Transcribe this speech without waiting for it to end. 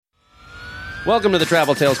Welcome to the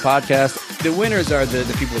Travel Tales Podcast. The winners are the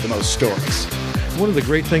people with the most stories. One of the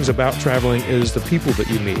great things about traveling is the people that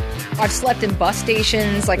you meet. I've slept in bus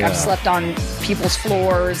stations, I've slept on people's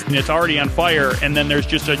floors. And it's already on fire, and then there's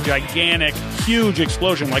just a gigantic, huge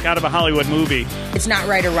explosion, like out of a Hollywood movie. It's not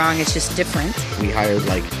right or wrong, it's just different. We hired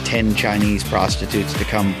like 10 Chinese prostitutes to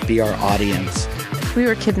come be our audience. We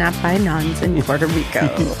were kidnapped by nuns in Puerto Rico.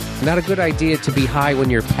 Not a good idea to be high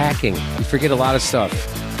when you're packing. You forget a lot of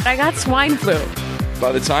stuff. I got swine flu.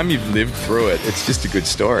 By the time you've lived through it, it's just a good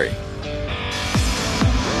story.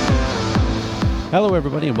 Hello,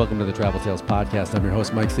 everybody, and welcome to the Travel Tales Podcast. I'm your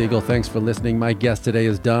host, Mike Siegel. Thanks for listening. My guest today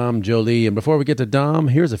is Dom Joly. And before we get to Dom,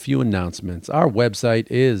 here's a few announcements. Our website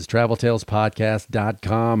is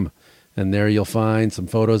traveltalespodcast.com. And there you'll find some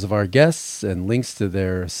photos of our guests and links to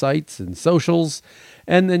their sites and socials.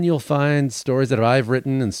 And then you'll find stories that I've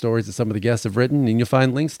written and stories that some of the guests have written. And you'll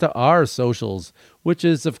find links to our socials, which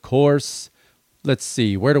is, of course, let's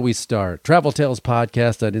see, where do we start? Travel Tales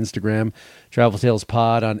Podcast on Instagram, Travel Tales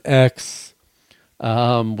Pod on X.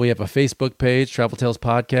 We have a Facebook page, Travel Tales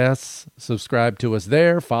Podcasts. Subscribe to us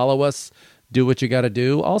there. Follow us. Do what you got to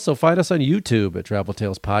do. Also, find us on YouTube at Travel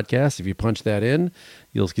Tales Podcast. If you punch that in,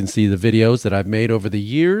 you can see the videos that I've made over the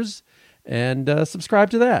years. And subscribe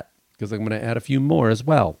to that, because I'm going to add a few more as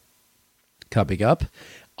well coming up.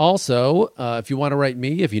 Also, if you want to write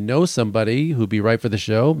me, if you know somebody who'd be right for the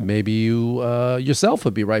show, maybe you yourself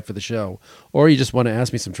would be right for the show, or you just want to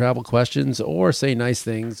ask me some travel questions or say nice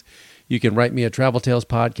things, you can write me at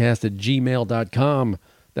traveltalespodcast@gmail.com.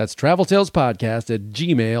 That's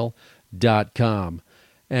traveltalespodcast@gmail.com.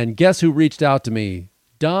 And guess who reached out to me?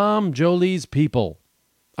 Dom Joly's people.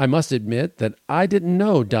 I must admit that I didn't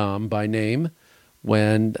know Dom by name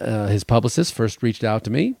when his publicist first reached out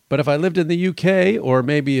to me. But if I lived in the UK, or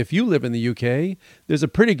maybe if you live in the UK, there's a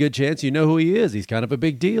pretty good chance you know who he is. He's kind of a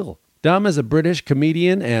big deal. Dom is a British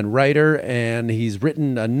comedian and writer, and he's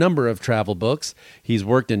written a number of travel books. He's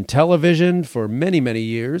worked in television for many, many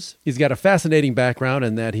years. He's got a fascinating background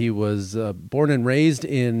in that he was born and raised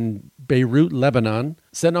in Beirut, Lebanon,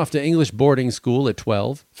 sent off to English boarding school at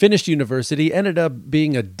 12, finished university, ended up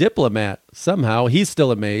being a diplomat somehow. He's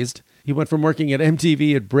still amazed. He went from working at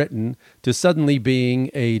MTV at Britain to suddenly being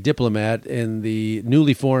a diplomat in the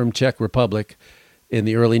newly formed Czech Republic in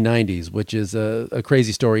the early 90s, which is a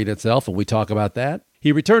crazy story in itself, and we talk about that.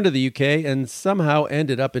 He returned to the UK and somehow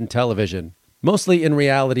ended up in television, mostly in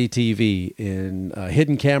reality TV, in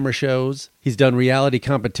hidden camera shows. He's done reality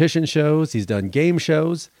competition shows. He's done game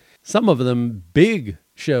shows. Some of them big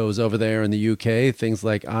shows over there in the UK, things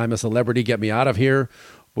like I'm a Celebrity, Get Me Out of Here,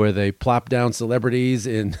 where they plop down celebrities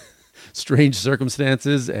in strange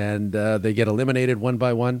circumstances and they get eliminated one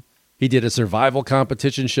by one. He did a survival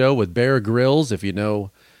competition show with Bear Grylls. If you know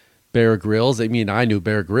Bear Grylls, I knew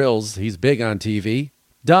Bear Grylls. He's big on TV.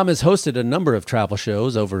 Dom has hosted a number of travel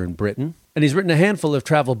shows over in Britain, and he's written a handful of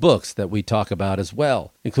travel books that we talk about as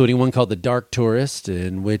well, including one called The Dark Tourist,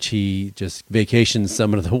 in which he just vacations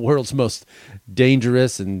some of the world's most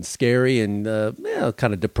dangerous and scary and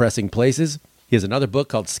kind of depressing places. He has another book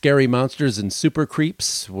called Scary Monsters and Super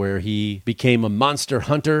Creeps, where he became a monster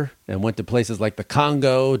hunter and went to places like the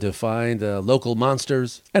Congo to find local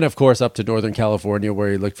monsters. And of course, up to Northern California,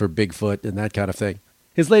 where he looked for Bigfoot and that kind of thing.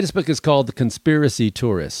 His latest book is called The Conspiracy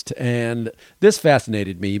Tourist, and this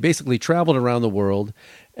fascinated me. He basically traveled around the world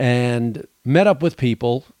and met up with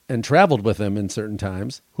people and traveled with them in certain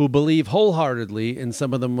times who believe wholeheartedly in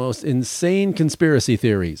some of the most insane conspiracy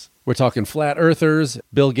theories. We're talking flat earthers.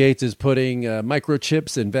 Bill Gates is putting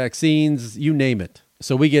microchips in vaccines, you name it.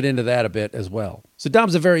 So we get into that a bit as well. So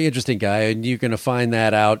Dom's a very interesting guy, and you're going to find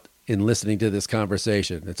that out in listening to this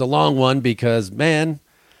conversation. It's a long one because, man,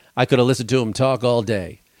 I could have listened to him talk all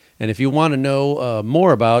day. And if you want to know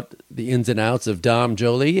more about the ins and outs of Dom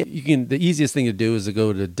Joly, the easiest thing to do is to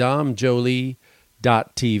go to domjoly.tv.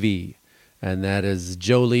 And that is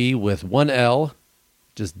Joly with one L,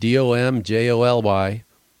 just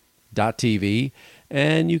DOMJOLY.tv.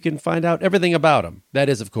 And you can find out everything about him. That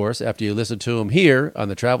is, of course, after you listen to him here on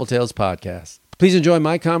the Travel Tales Podcast. Please enjoy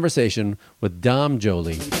my conversation with Dom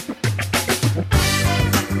Joly.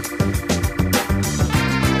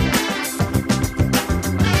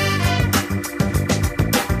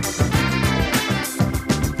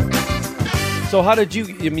 So how did you,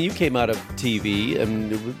 you came out of TV,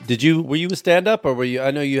 and were you a stand-up, or I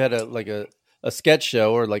know you had a sketch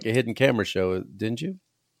show or like a hidden camera show, didn't you?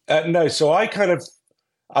 No, so I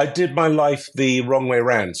did my life the wrong way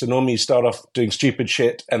around. So normally you start off doing stupid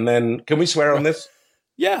shit, and then, can we swear on this?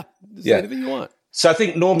 Yeah, say anything you want. So I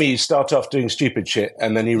think normally you start off doing stupid shit,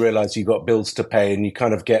 and then you realize you've got bills to pay, and you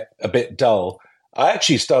kind of get a bit dull. I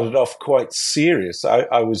actually started off quite serious.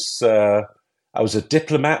 I was a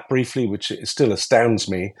diplomat briefly, which still astounds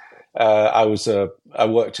me. I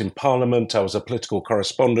worked in Parliament. I was a political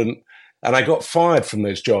correspondent, and I got fired from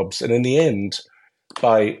those jobs. And in the end,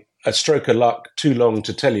 by a stroke of luck, too long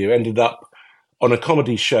to tell you, ended up on a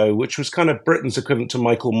comedy show, which was kind of Britain's equivalent to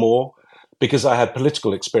Michael Moore, because I had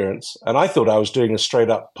political experience. And I thought I was doing a straight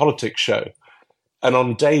up politics show. And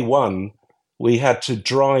on day one, we had to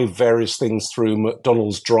drive various things through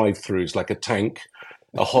McDonald's drive-thrus, like a tank,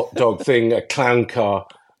 a hot dog thing, a clown car.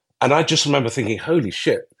 And I just remember thinking, holy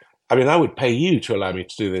shit, I mean, I would pay you to allow me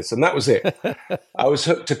to do this. And that was it. I was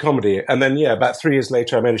hooked to comedy. And then, about 3 years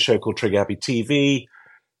later, I made a show called Trigger Happy TV.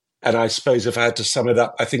 And I suppose if I had to sum it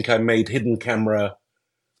up, I think I made Hidden Camera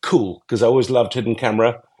cool, because I always loved Hidden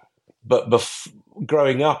Camera. But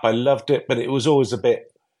growing up, I loved it, but it was always a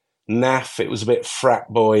bit naff. It was a bit frat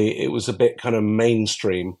boy. It was a bit kind of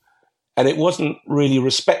mainstream. And it wasn't really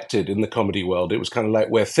respected in the comedy world. It was kind of like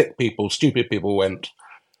where thick people, stupid people went.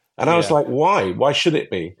 And I was like, why? Why should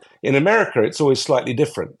it be? In America, it's always slightly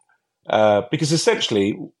different. Because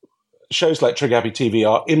essentially, shows like Trigger Happy TV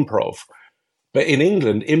are improv. But in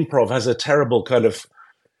England, improv has a terrible kind of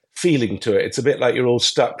feeling to it. It's a bit like you're all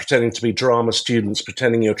stuck pretending to be drama students,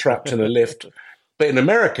 pretending you're trapped in a lift. But in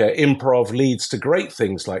America, improv leads to great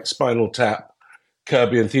things like Spinal Tap,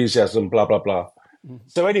 Curb Your Enthusiasm, blah, blah, blah.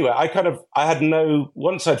 So anyway,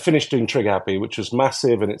 once I'd finished doing Trigger Happy, which was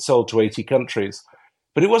massive and it sold to 80 countries,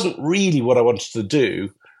 but it wasn't really what I wanted to do.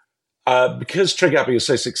 Because Trigger Happy was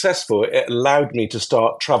so successful, it allowed me to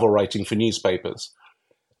start travel writing for newspapers.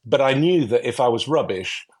 But I knew that if I was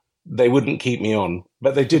rubbish, they wouldn't keep me on.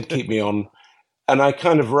 But they did keep me on. And I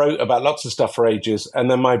kind of wrote about lots of stuff for ages. And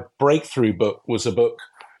then my breakthrough book was a book.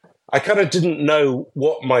 I kind of didn't know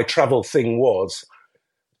what my travel thing was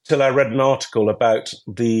till I read an article about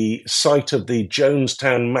the site of the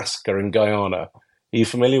Jonestown Massacre in Guyana. Are you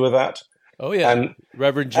familiar with that? Oh, yeah. And,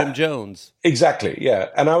 Reverend Jim Jones. Exactly, yeah.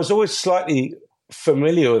 And I was always slightly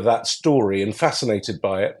familiar with that story and fascinated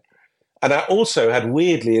by it. And I also had,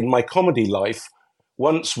 weirdly, in my comedy life,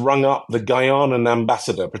 once rung up the Guyanan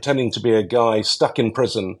ambassador, pretending to be a guy stuck in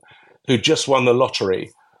prison who just won the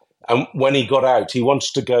lottery. And when he got out, he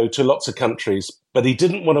wanted to go to lots of countries, but he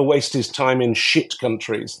didn't want to waste his time in shit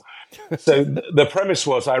countries. So the premise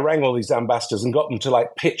was I rang all these ambassadors and got them to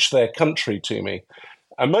pitch their country to me.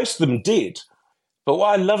 And most of them did. But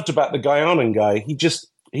what I loved about the Guyanan guy,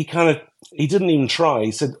 he didn't even try.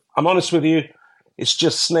 He said, I'm honest with you, it's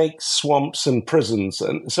just snakes, swamps, and prisons.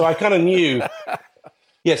 And so I kind of knew.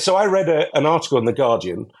 So I read an article in The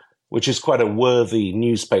Guardian, which is quite a worthy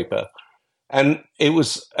newspaper. And it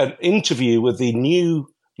was an interview with the new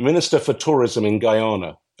Minister for Tourism in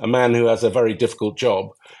Guyana, a man who has a very difficult job.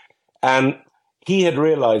 And he had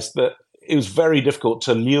realized that it was very difficult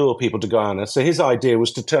to lure people to Guyana. So his idea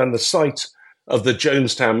was to turn the site of the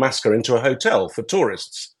Jonestown Massacre into a hotel for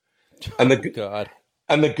tourists. And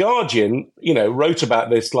the Guardian, wrote about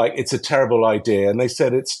this like it's a terrible idea. And they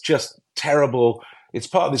said it's just terrible. It's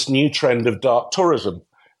part of this new trend of dark tourism.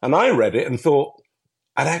 And I read it and thought,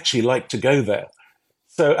 I'd actually like to go there.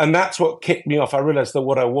 So, and that's what kicked me off. I realized that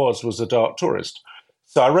what I was a dark tourist.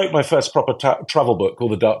 So I wrote my first proper travel book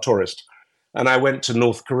called The Dark Tourist. And I went to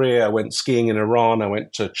North Korea, I went skiing in Iran, I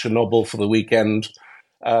went to Chernobyl for the weekend.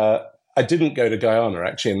 I didn't go to Guyana,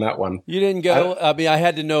 actually, in that one. You didn't go? I mean, I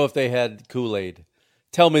had to know if they had Kool-Aid.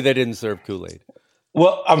 Tell me they didn't serve Kool-Aid.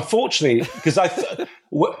 Well, unfortunately, because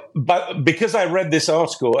I read this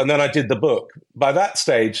article and then I did the book, by that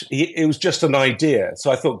stage, it was just an idea.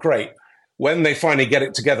 So I thought, great, when they finally get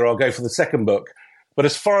it together, I'll go for the second book. But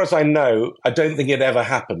as far as I know, I don't think it ever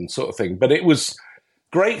happened, sort of thing. But it was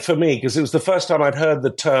great for me because it was the first time I'd heard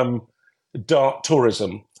the term dark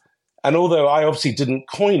tourism. And although I obviously didn't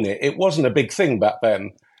coin it, it wasn't a big thing back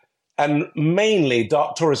then. And mainly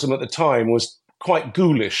dark tourism at the time was quite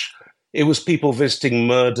ghoulish. It was people visiting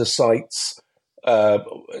murder sites,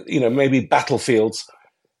 maybe battlefields.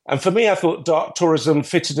 And for me, I thought dark tourism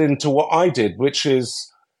fitted into what I did, which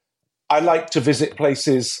is I like to visit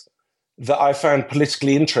places that I found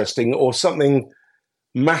politically interesting or something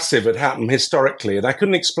massive had happened historically. And I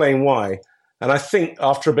couldn't explain why. And I think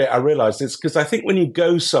after a bit, I realized it's because I think when you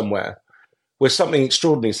go somewhere where something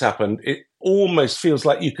extraordinary has happened, it almost feels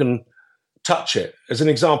like you can touch it. As an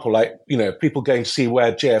example, people going to see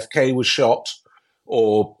where JFK was shot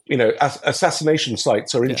or, assassination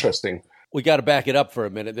sites are interesting. We got to back it up for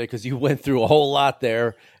a minute there because you went through a whole lot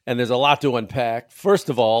there and there's a lot to unpack. First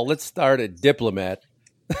of all, let's start at diplomat.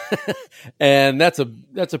 And that's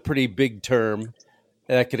a pretty big term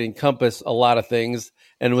that could encompass a lot of things.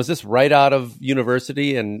 And was this right out of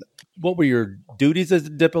university? And what were your duties as a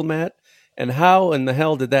diplomat? And how in the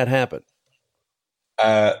hell did that happen?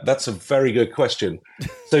 That's a very good question.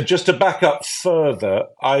 So just to back up further,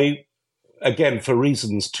 again, for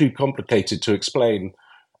reasons too complicated to explain,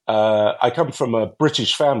 I come from a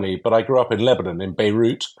British family, but I grew up in Lebanon, in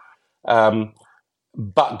Beirut,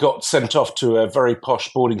 but got sent off to a very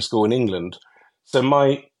posh boarding school in England. So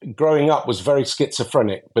my growing up was very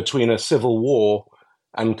schizophrenic between a civil war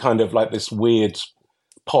and kind of like this weird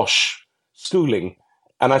posh schooling.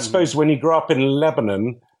 And I suppose when you grew up in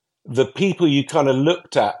Lebanon, the people you kind of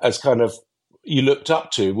looked at as kind of you looked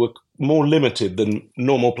up to were more limited than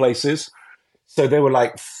normal places. So they were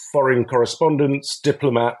like foreign correspondents,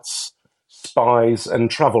 diplomats, spies,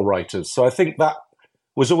 and travel writers. So I think that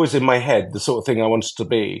was always in my head, the sort of thing I wanted to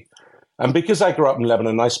be. And because I grew up in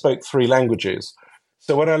Lebanon, I spoke 3 languages.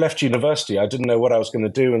 So when I left university, I didn't know what I was going to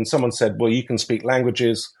do. And someone said, well, you can speak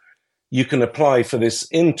languages. You can apply for this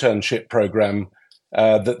internship program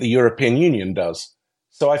that the European Union does.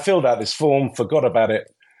 So I filled out this form, forgot about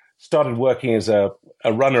it, started working as a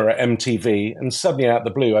runner at MTV, and suddenly out of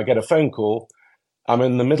the blue, I get a phone call. I'm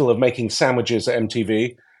in the middle of making sandwiches at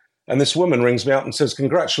MTV, and this woman rings me up and says,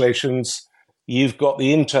 congratulations, you've got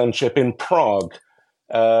the internship in Prague.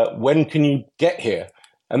 When can you get here?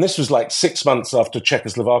 And this was like 6 months after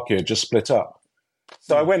Czechoslovakia had just split up.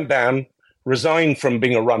 So I went down, resigned from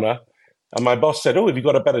being a runner, and my boss said, oh, have you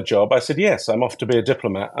got a better job? I said, yes, I'm off to be a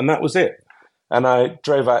diplomat. And that was it. And I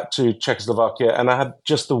drove out to Czechoslovakia, and I had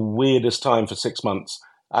just the weirdest time for 6 months.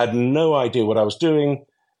 I had no idea what I was doing.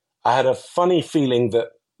 I had a funny feeling that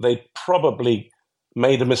they probably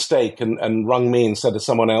made a mistake and rung me instead of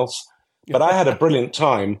someone else. But I had a brilliant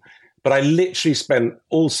time. But I literally spent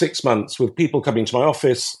all 6 months with people coming to my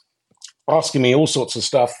office, asking me all sorts of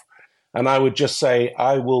stuff. And I would just say,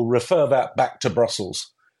 I will refer that back to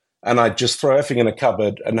Brussels. And I'd just throw everything in a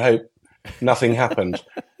cupboard and hope nothing happened.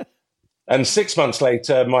 And 6 months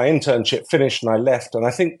later, my internship finished and I left. And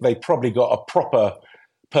I think they probably got a proper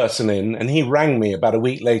person in. And he rang me about a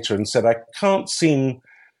week later and said, I can't seem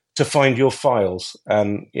to find your files.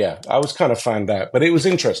 And yeah, I was kind of found out, but it was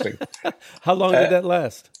interesting. How long did that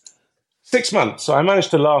last? 6 months. So I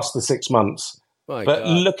managed to last the 6 months. My but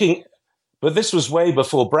God. But this was way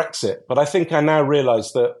before Brexit. But I think I now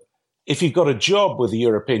realize that if you got a job with the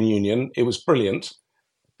European Union, it was brilliant.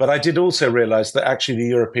 But I did also realize that actually the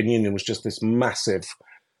European Union was just this massive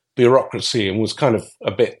bureaucracy and was kind of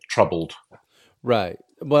a bit troubled. Right.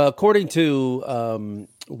 Well, according to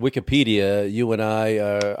Wikipedia, you and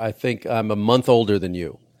I think I'm a month older than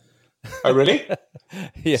you. Oh, really?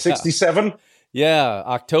 Yeah. 67? Yeah.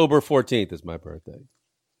 October 14th is my birthday.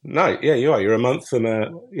 No, yeah, you are. You're a month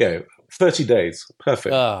and 30 days.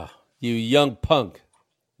 Perfect. You young punk.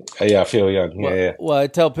 Yeah, I feel young. Yeah. Well, I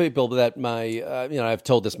tell people that my, I've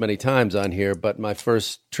told this many times on here, but my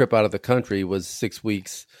first trip out of the country was 6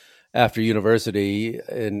 weeks after university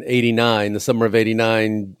in '89, the summer of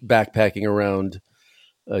 '89, backpacking around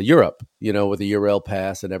Europe, with a Eurail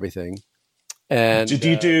pass and everything. And did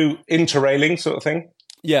you do interrailing sort of thing?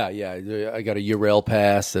 Yeah. I got a Eurail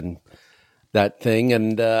pass and that thing.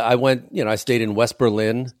 And I went, I stayed in West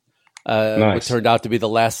Berlin, nice. Which turned out to be the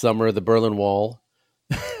last summer of the Berlin Wall.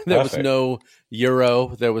 There was no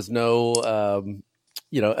euro. There was no,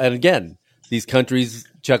 and again, these countries,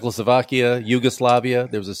 Czechoslovakia, Yugoslavia,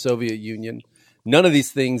 there was a Soviet Union. None of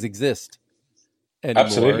these things exist anymore.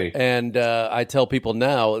 Absolutely. And I tell people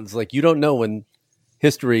now, it's like, you don't know when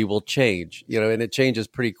history will change, and it changes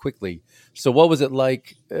pretty quickly. So what was it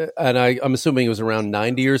like? And I'm assuming it was around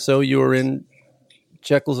 90 or so you were in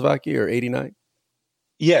Czechoslovakia, or 89?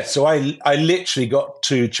 Yeah, so I literally got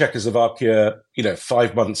to Czechoslovakia,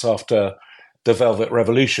 5 months after the Velvet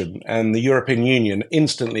Revolution, and the European Union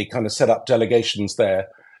instantly kind of set up delegations there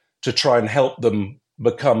to try and help them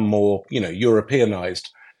become more, Europeanized.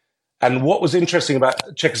 And what was interesting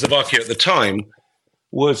about Czechoslovakia at the time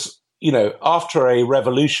was, after a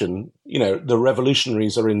revolution, the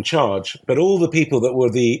revolutionaries are in charge, but all the people that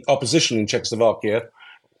were the opposition in Czechoslovakia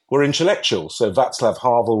were intellectuals. So Václav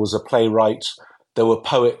Havel was a playwright. There were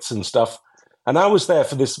poets and stuff. And I was there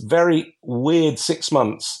for this very weird 6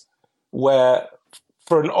 months where,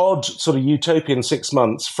 for an odd sort of utopian 6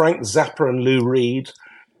 months, Frank Zappa and Lou Reed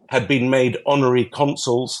had been made honorary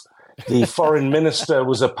consuls. The foreign minister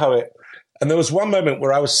was a poet. And there was one moment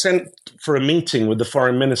where I was sent for a meeting with the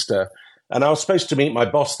foreign minister, and I was supposed to meet my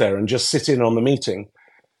boss there and just sit in on the meeting.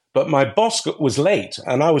 But my boss was late,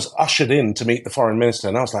 and I was ushered in to meet the foreign minister.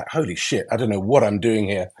 And I was like, holy shit, I don't know what I'm doing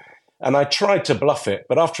here. And I tried to bluff it,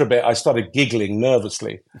 but after a bit, I started giggling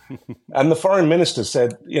nervously. And the foreign minister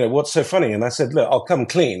said, what's so funny? And I said, look, I'll come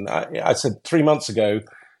clean. I said 3 months ago,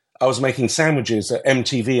 I was making sandwiches at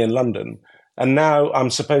MTV in London. And now I'm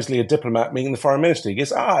supposedly a diplomat meeting the foreign minister. He goes,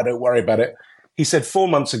 don't worry about it. He said 4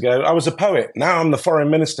 months ago, I was a poet. Now I'm the foreign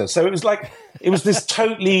minister. So it was this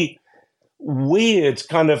totally weird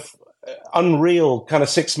kind of unreal kind of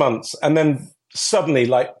 6 months. And then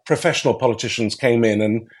suddenly professional politicians came in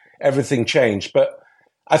and everything changed. But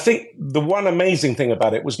I think the one amazing thing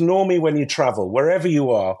about it was normally when you travel, wherever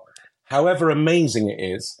you are, however amazing it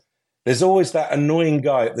is, there's always that annoying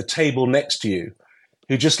guy at the table next to you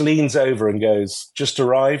who just leans over and goes, just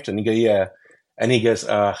arrived? And you go, yeah. And he goes,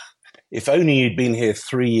 if only you'd been here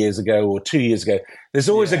 3 years ago or 2 years ago. There's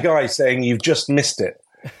always a guy saying you've just missed it.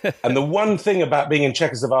 And the one thing about being in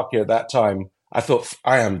Czechoslovakia at that time, I thought,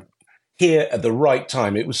 I am here at the right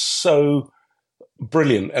time. It was so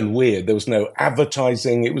brilliant and weird. There was no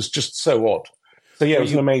advertising. It was just so odd. So yeah, it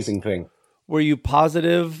was an amazing thing. Were you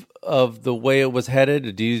positive of the way it was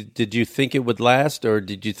headed? Did you think it would last, or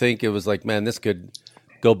did you think it was like, man, this could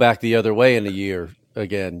go back the other way in a year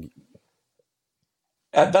again?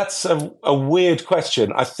 That's a weird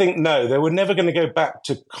question. I think no, they were never going to go back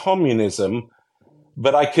to communism,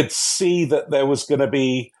 but I could see that there was going to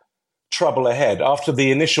be trouble ahead. After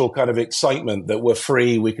the initial kind of excitement that we're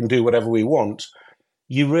free, we can do whatever we want,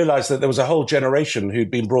 you realize that there was a whole generation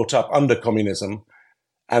who'd been brought up under communism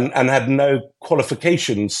and had no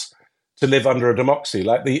qualifications to live under a democracy.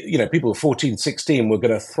 Like people 14, 16 were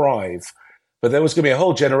going to thrive. But there was going to be a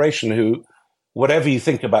whole generation who, whatever you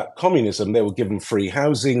think about communism, they were given free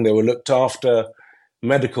housing, they were looked after,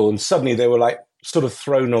 medical, and suddenly they were sort of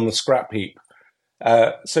thrown on the scrap heap.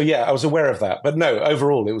 So yeah, I was aware of that. But no,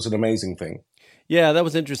 overall, it was an amazing thing. Yeah, that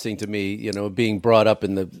was interesting to me, being brought up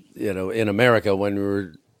in in America when we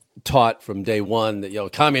were taught from day one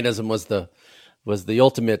that, communism was the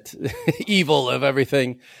ultimate evil of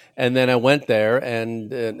everything. And then I went there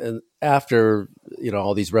and after,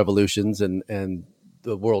 all these revolutions and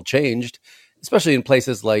the world changed, especially in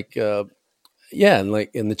places like, in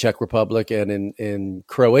the Czech Republic and in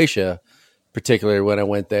Croatia, particularly when I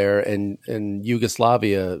went there, and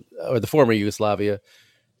Yugoslavia, or the former Yugoslavia,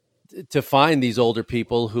 to find these older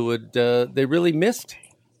people who they really missed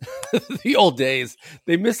the old days.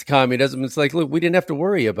 They missed communism. It's like, look, we didn't have to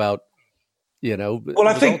worry about, well,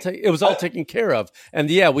 I think it was all taken care of. And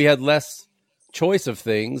yeah, we had less choice of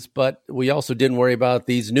things, but we also didn't worry about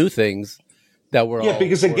these new things that were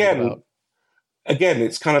because again,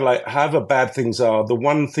 it's kind of like however bad things are, the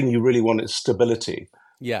one thing you really want is stability.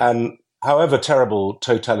 Yeah. And however terrible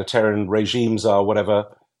totalitarian regimes are, whatever,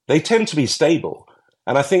 they tend to be stable.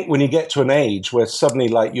 And I think when you get to an age where suddenly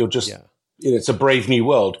you're just, it's a brave new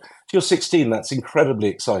world. If you're 16, that's incredibly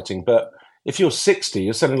exciting. But if you're 60,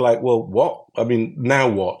 you're suddenly like, well, what? I mean, now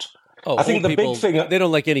what? Oh, I think the big thing... They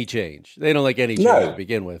don't like any change. They don't like any change to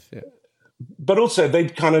begin with. Yeah. But also,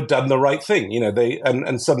 they'd kind of done the right thing.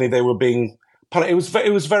 And suddenly they were being punished.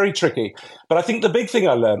 It was very tricky. But I think the big thing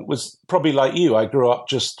I learned was probably like you. I grew up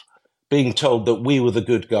just being told that we were the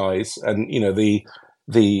good guys and,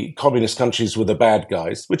 the communist countries were the bad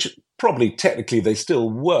guys, which probably technically they still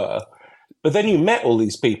were. But then you met all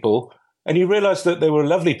these people and you realized that they were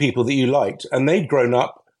lovely people that you liked, and they'd grown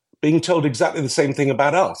up being told exactly the same thing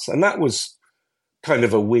about us. And that was kind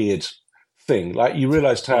of a weird thing. You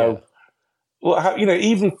realized how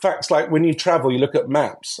even facts like when you travel, you look at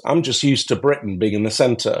maps. I'm just used to Britain being in the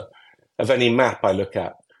center of any map I look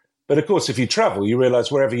at. But of course, if you travel, you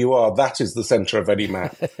realize wherever you are, that is the center of any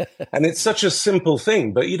map. And it's such a simple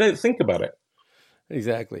thing, but you don't think about it.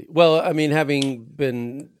 Exactly. Well, I mean, having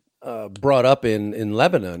been brought up in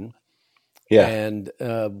Lebanon, and,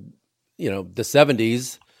 the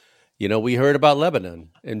 70s, we heard about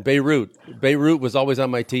Lebanon and Beirut. Beirut was always on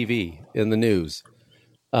my TV in the news.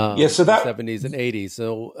 So that... the 70s and 80s.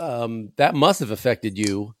 So that must have affected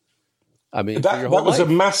you. I mean, that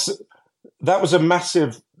was a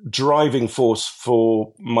massive driving force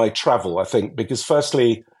for my travel, I think, because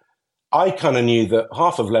firstly, I kind of knew that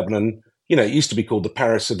half of Lebanon, it used to be called the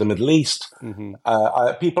Paris of the Middle East. Mm-hmm.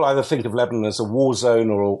 People either think of Lebanon as a war zone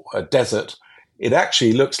or a desert. It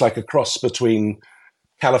actually looks like a cross between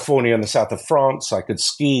California and the south of France. I could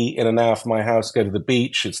ski in an hour from my house, go to the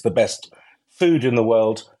beach. It's the best food in the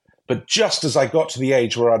world. But just as I got to the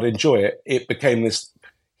age where I'd enjoy it, it became this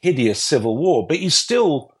hideous civil war. But you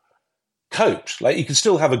still coped. You can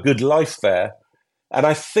still have a good life there. And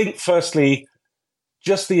I think, firstly,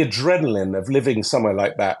 just the adrenaline of living somewhere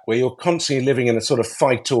like that, where you're constantly living in a sort of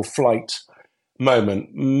fight or flight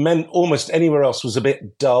moment, meant almost anywhere else was a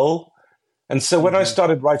bit dull. And so when I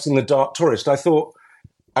started writing The Dark Tourist, I thought,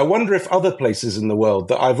 I wonder if other places in the world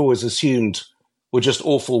that I've always assumed were just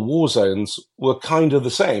awful war zones were kind of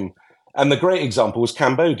the same. And the great example was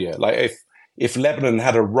Cambodia. Like if Lebanon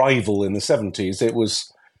had a rival in the 70s, it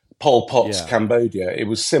was Pol Pot's Cambodia. It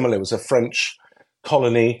was similar. It was a French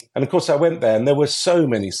colony. And of course, I went there and there were so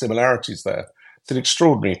many similarities there. It's an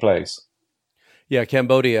extraordinary place. Yeah,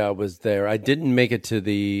 Cambodia was there. I didn't make it to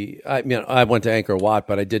I went to Angkor Wat,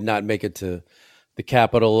 but I did not make it to the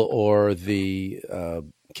capital or the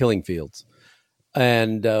killing fields.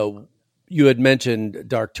 And you had mentioned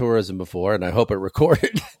dark tourism before, and I hope it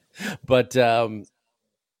recorded. But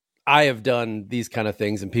I have done these kind of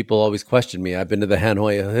things, and people always question me. I've been to the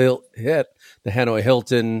Hanoi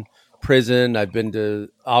Hilton prison. I've been to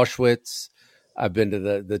Auschwitz. I've been to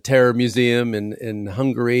the Terror Museum in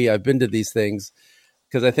Hungary. I've been to these things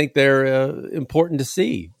because I think they're important to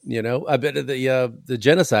see. You know, I've been to the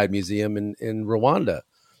Genocide Museum in Rwanda.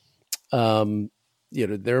 You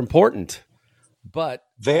know, they're important, but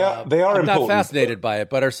they are. I'm important. Not fascinated by it.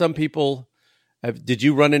 But are some people? Did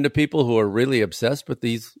you run into people who are really obsessed with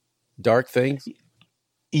these dark things?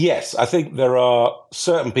 Yes, I think there are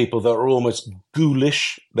certain people that are almost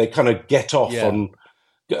ghoulish. They kind of get off on.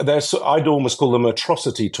 I'd almost call them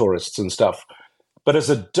atrocity tourists and stuff. But as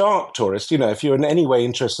a dark tourist, you know, if you're in any way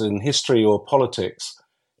interested in history or politics,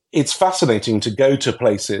 it's fascinating to go to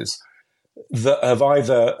places that have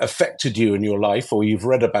either affected you in your life or you've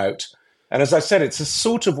read about. And as I said, it's a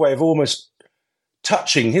sort of way of almost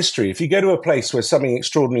touching history. If you go to a place where something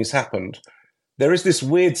extraordinary has happened, there is this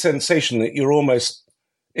weird sensation that you're almost,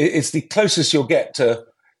 it's the closest you'll get to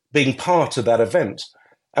being part of that event.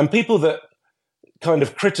 And people that kind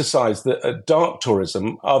of criticize dark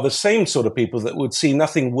tourism are the same sort of people that would see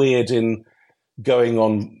nothing weird in going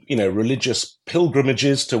on, you know, religious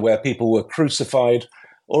pilgrimages to where people were crucified,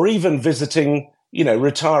 or even visiting, you know,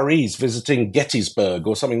 retirees visiting Gettysburg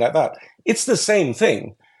or something like that. It's the same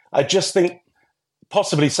thing. I just think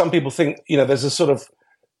possibly some people think, you know, there's a sort of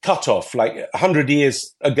cutoff, like 100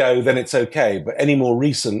 years ago, then it's okay, but any more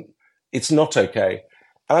recent, it's not okay.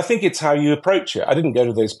 And I think it's how you approach it. I didn't go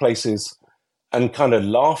to those places and kind of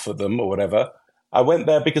laugh at them or whatever. I went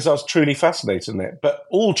there because I was truly fascinated in it. But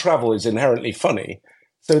all travel is inherently funny.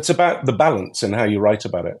 So it's about the balance and how you write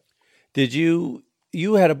about it. Did you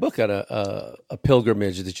had a book on a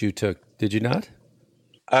pilgrimage that you took, did you not?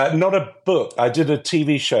 Not a book. I did a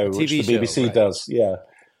TV show, which the BBC does. Yeah.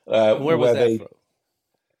 Where was that from?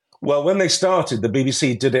 Well, when they started, the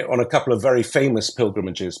BBC did it on a couple of very famous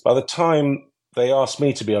pilgrimages. By the time they asked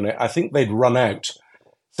me to be on it, I think they'd run out.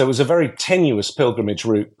 So it was a very tenuous pilgrimage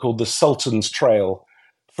route called the Sultan's Trail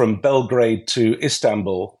from Belgrade to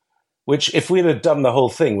Istanbul, which if we'd have done the whole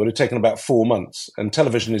thing would have taken about 4 months, and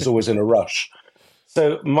television is always in a rush.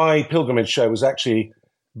 So my pilgrimage show was actually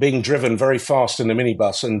being driven very fast in a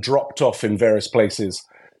minibus and dropped off in various places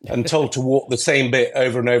and told to walk the same bit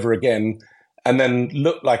over and over again and then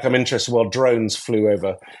look like I'm interested while drones flew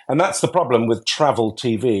over. And that's the problem with travel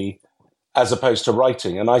TV as opposed to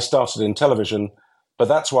writing. And I started in television, but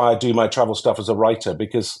that's why I do my travel stuff as a writer,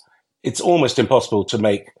 because it's almost impossible to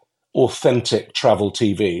make authentic travel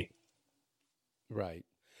TV. Right.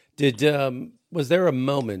 Was there a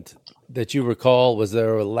moment that you recall? Was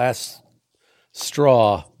there a last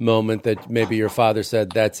straw moment that maybe your father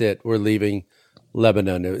said, "That's it, we're leaving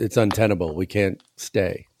Lebanon. It's untenable. We can't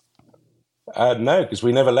stay"? No, because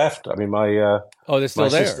we never left. I mean, they're still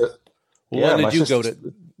there. Sister, Where did you go to?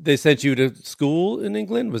 They sent you to school in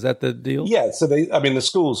England? Was that the deal? Yeah. So the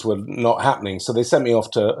schools were not happening. So they sent me off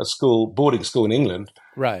to boarding school in England.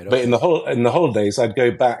 Right. Okay. But in the holidays, I'd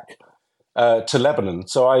go back to Lebanon.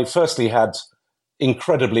 So I firstly had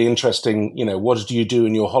incredibly interesting, what did you do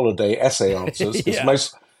in your holiday essay answers?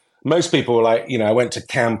 Because most people were like, I went to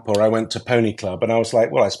camp or I went to pony club. And I was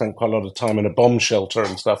like, well, I spent quite a lot of time in a bomb shelter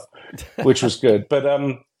and stuff, which was good. But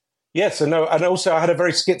so no. And also I had a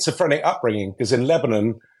very schizophrenic upbringing because in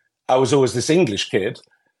Lebanon, I was always this English kid.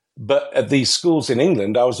 But at these schools in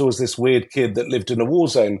England, I was always this weird kid that lived in a war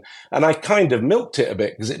zone. And I kind of milked it a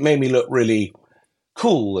bit because it made me look really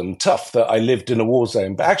cool and tough that I lived in a war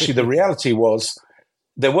zone. But actually the reality was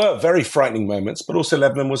there were very frightening moments, but also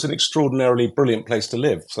Lebanon was an extraordinarily brilliant place to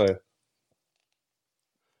live. So,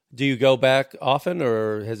 do you go back often,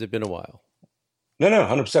 or has it been a while? No,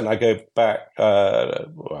 100%. I go back.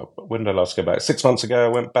 When did I last go back? 6 months ago, I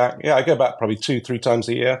went back. Yeah, I go back probably 2-3 times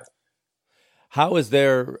a year. How is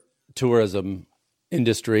their tourism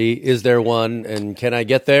industry? Is there one, and can I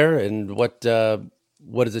get there? And what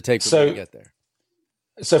does it take for me to get there?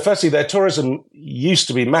 So firstly, their tourism used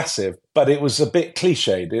to be massive, but it was a bit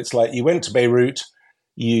cliched. It's like you went to Beirut,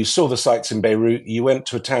 You saw the sights in Beirut. You went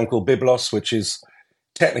to a town called Byblos, which is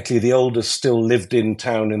technically the oldest still lived-in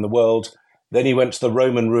town in the world. Then you went to the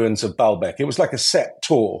Roman ruins of Baalbek. It was like a set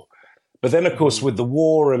tour. But then, of course, with the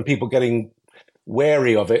war and people getting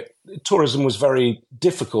wary of it, tourism was very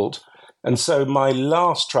difficult. And so my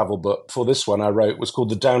last travel book for this one I wrote was called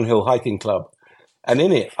The Downhill Hiking Club. And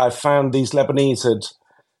in it, I found these Lebanese had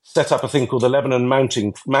set up a thing called the Lebanon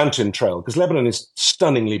Mountain Trail, because Lebanon is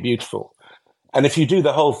stunningly beautiful. And if you do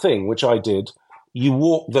the whole thing, which I did, you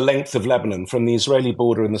walk the length of Lebanon from the Israeli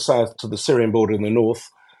border in the south to the Syrian border in the north.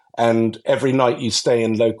 And every night you stay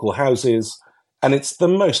in local houses. And it's the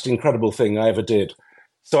most incredible thing I ever did.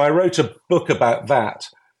 So I wrote a book about that.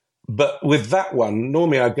 But with that one,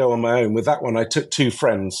 normally I go on my own. With that one, I took two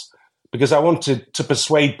friends because I wanted to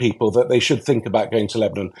persuade people that they should think about going to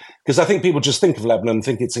Lebanon. Because I think people just think of Lebanon and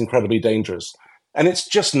think it's incredibly dangerous. And it's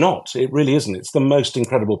just not. It really isn't. It's the most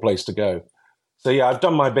incredible place to go. So yeah, I've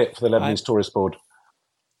done my bit for the Lebanese Tourist Board.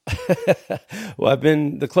 Well,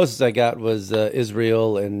 the closest I got was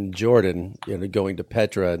Israel and Jordan, going to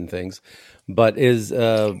Petra and things. But is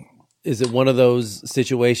it one of those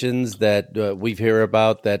situations that we hear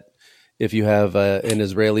about that if you have an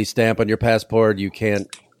Israeli stamp on your passport, you can't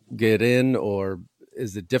get in, or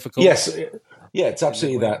is it difficult? Yes. Yeah, it's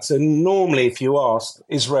absolutely that. So normally if you ask,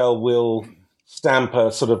 Israel will stamp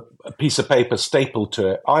a sort of a piece of paper stapled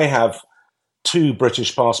to it. I have 2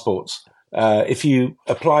 British passports. If you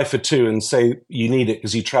apply for 2 and say you need it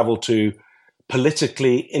because you travel to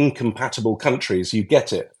politically incompatible countries, you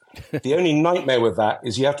get it. The only nightmare with that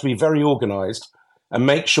is you have to be very organized and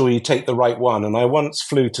make sure you take the right one. And I once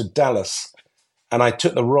flew to Dallas and I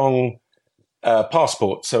took the wrong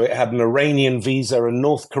passport. So it had an Iranian visa, a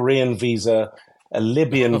North Korean visa, a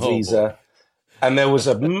Libyan visa. And there was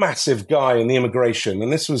a massive guy in the immigration.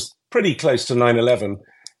 And this was pretty close to 9/11.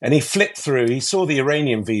 And he flipped through, he saw the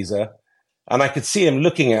Iranian visa, and I could see him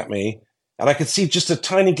looking at me, and I could see just a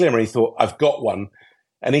tiny glimmer. He thought, I've got one.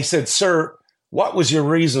 And he said, "Sir, what was your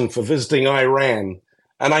reason for visiting Iran?"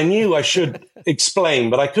 And I knew I should explain,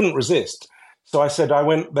 but I couldn't resist. So I said, I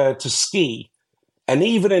went there to ski. And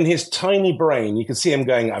even in his tiny brain, you could see him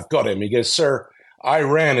going, I've got him. He goes, "Sir,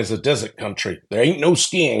 Iran is a desert country. There ain't no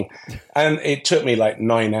skiing." And it took me like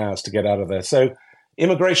 9 hours to get out of there. So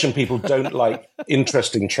immigration people don't like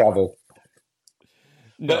interesting travel.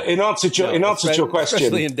 No, but in answer to your question,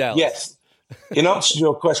 especially in Dallas. Yes, in answer to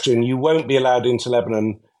your question, you won't be allowed into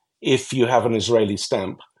Lebanon if you have an Israeli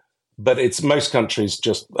stamp. But most countries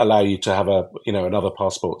just allow you to have another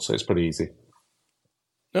passport, so it's pretty easy.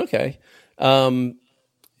 Okay.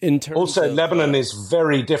 In terms also, Lebanon is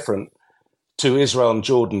very different to Israel and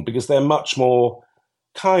Jordan because they're much more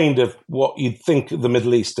kind of what you'd think the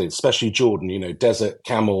Middle East is, especially Jordan, desert,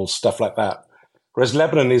 camels, stuff like that. Whereas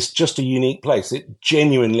Lebanon is just a unique place. It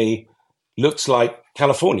genuinely looks like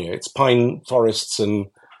California. It's pine forests and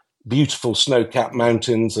beautiful snow-capped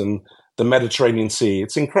mountains and the Mediterranean Sea.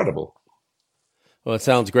 It's incredible. Well, it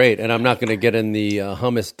sounds great. And I'm not going to get in the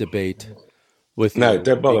hummus debate with you. No,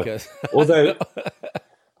 don't bother.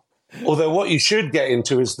 Although what you should get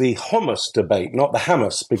into is the hummus debate, not the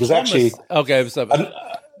Hamas, because hummus. Actually... Okay,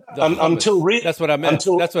 until that's what I meant.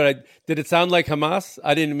 Did it sound like Hamas?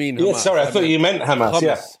 I didn't mean Hamas. Yeah, sorry, I thought you meant Hamas.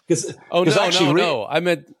 Hummus. Yeah, no. I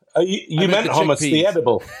meant you meant hummus, the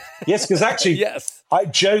edible. Yes, because actually, yes. I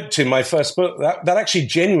joked in my first book that actually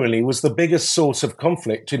genuinely was the biggest source of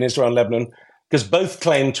conflict in Israel and Lebanon because both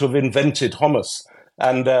claimed to have invented hummus.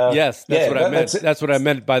 And yes, that's what I meant. That's what I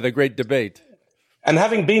meant by the great debate. And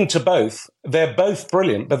having been to both, they're both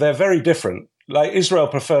brilliant, but they're very different. Like Israel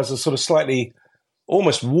prefers a sort of slightly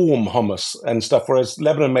almost warm hummus and stuff, whereas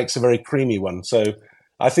Lebanon makes a very creamy one. So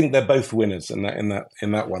I think they're both winners in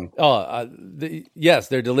that one. Yes,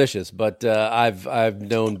 they're delicious. But I've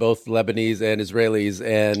known both Lebanese and Israelis,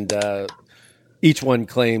 and each one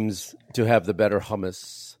claims to have the better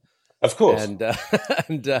hummus. Of course,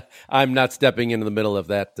 and I'm not stepping into the middle of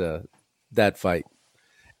that fight.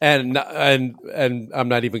 And I'm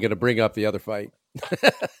not even going to bring up the other fight.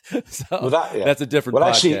 That's a different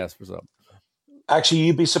podcast for some. Actually,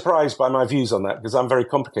 you'd be surprised by my views on that because I'm very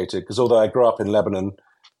complicated. Because although I grew up in Lebanon,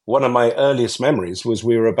 one of my earliest memories was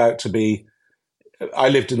I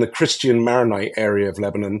lived in the Christian Maronite area of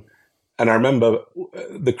Lebanon. And I remember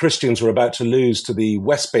the Christians were about to lose to the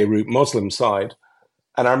West Beirut Muslim side.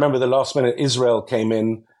 And I remember the last minute Israel came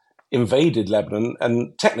in, invaded Lebanon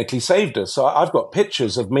and technically saved us. So I've got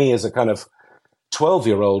pictures of me as a kind of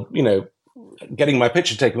 12-year-old, getting my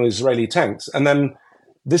picture taken with Israeli tanks. And then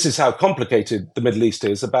this is how complicated the Middle East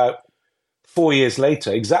is. About 4 years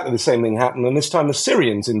later, exactly the same thing happened. And this time the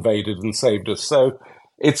Syrians invaded and saved us. So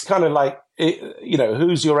it's kind of like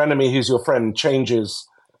who's your enemy, who's your friend changes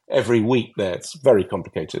every week there. It's very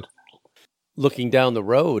complicated. Looking down the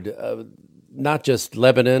road, not just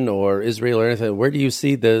Lebanon or Israel or anything, where do you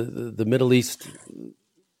see the Middle East?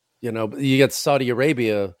 You get Saudi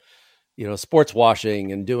Arabia, sports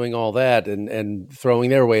washing and doing all that and throwing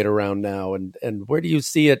their weight around now. And where do you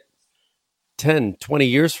see it 10, 20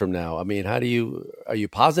 years from now? I mean, are you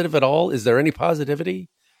positive at all? Is there any positivity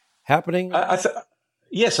happening?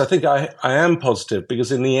 Yes, I think I am positive,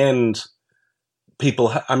 because in the end,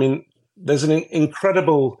 there's an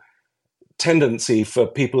incredible tendency for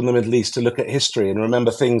people in the Middle East to look at history and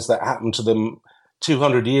remember things that happened to them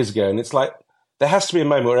 200 years ago. And it's like, there has to be a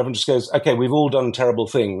moment where everyone just goes, okay, we've all done terrible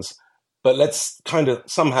things, but let's kind of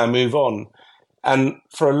somehow move on. And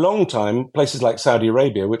for a long time, places like Saudi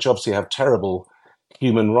Arabia, which obviously have terrible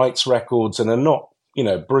human rights records and are not,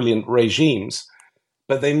 brilliant regimes,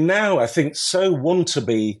 but they now, I think, so want to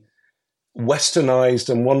be westernized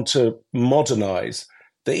and want to modernize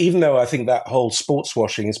that even though I think that whole sports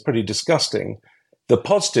washing is pretty disgusting, the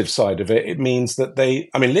positive side of it means that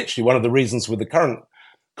literally one of the reasons with the current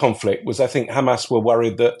conflict was I think Hamas were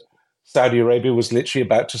worried that Saudi Arabia was literally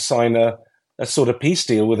about to sign a sort of peace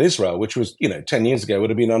deal with Israel, which was, 10 years ago would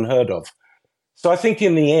have been unheard of. So I think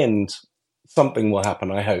in the end, something will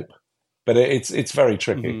happen, I hope. But it's very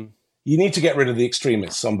tricky. Mm-hmm. You need to get rid of the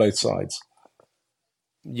extremists on both sides.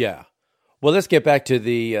 Yeah. Well, let's get back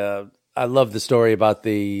to I love the story about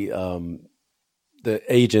the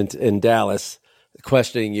agent in Dallas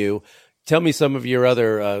questioning you. Tell me some of your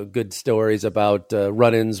other good stories about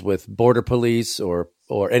run-ins with border police or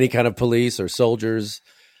any kind of police or soldiers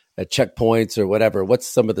at checkpoints or whatever. What's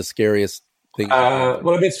some of the scariest things?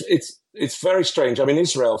 It's very strange.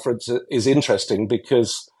 Israel, for instance, is interesting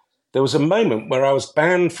because there was a moment where I was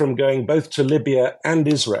banned from going both to Libya and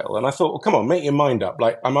Israel. And I thought, well, come on, make your mind up.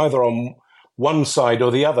 Like, I'm either on one side or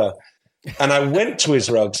the other. And I went to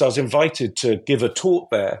Israel because I was invited to give a talk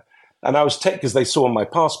there. And I was because they saw my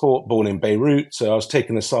passport, born in Beirut, so I was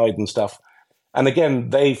taken aside and stuff. And again,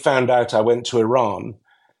 they found out I went to Iran.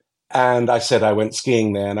 And I said I went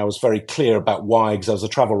skiing there, and I was very clear about why, because I was a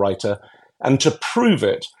travel writer. And to prove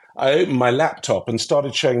it, I opened my laptop and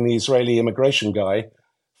started showing the Israeli immigration guy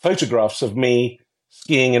photographs of me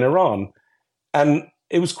skiing in Iran. And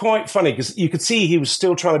it was quite funny because you could see he was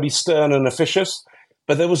still trying to be stern and officious.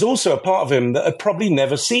 But there was also a part of him that had probably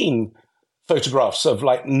never seen photographs of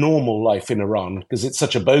like normal life in Iran because it's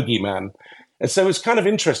such a bogeyman. And so it's kind of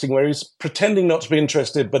interesting where he's pretending not to be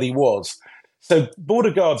interested, but he was. So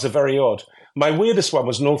border guards are very odd. My weirdest one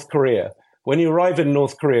was North Korea. When you arrive in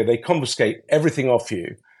North Korea, they confiscate everything off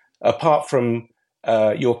you, apart from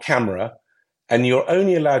your camera, and you're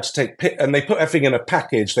only allowed to take and they put everything in a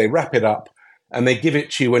package, they wrap it up, and they give it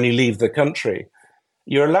to you when you leave the country.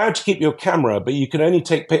 You're allowed to keep your camera, but you can only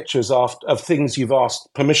take pictures of things you've asked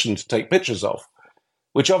permission to take pictures of,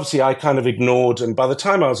 which obviously I kind of ignored. And by the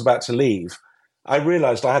time I was about to leave, I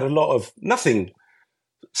realized I had a lot of nothing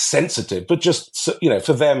sensitive, but just,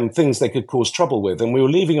 for them, things they could cause trouble with. And we were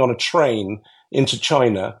leaving on a train into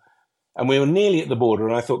China, and we were nearly at the border,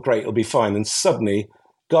 and I thought, great, it'll be fine. And suddenly,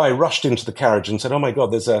 guy rushed into the carriage and said, oh my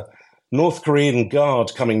God, there's a North Korean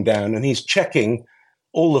guard coming down, and he's checking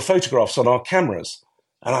all the photographs on our cameras.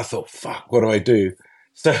 And I thought, fuck, what do I do?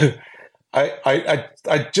 So I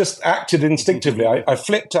just acted instinctively. I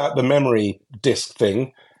flipped out the memory disk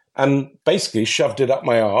thing and basically shoved it up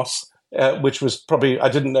my arse, which was probably, I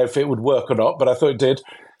didn't know if it would work or not, but I thought it did.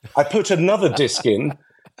 I put another disc in,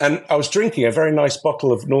 and I was drinking a very nice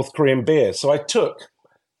bottle of North Korean beer. So I took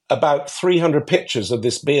about 300 pictures of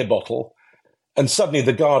this beer bottle, and suddenly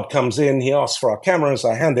the guard comes in, he asks for our cameras,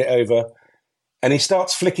 I hand it over, and he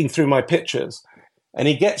starts flicking through my pictures. And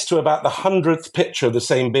he gets to about the 100th picture of the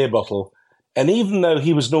same beer bottle. And even though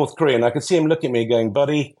he was North Korean, I could see him look at me going,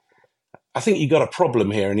 buddy, I think you got a problem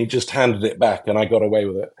here. And he just handed it back and I got away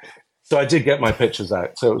with it. So I did get my pictures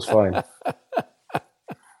out. So it was fine.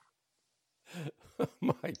 Oh,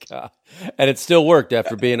 my God. And it still worked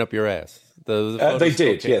after being up your ass. They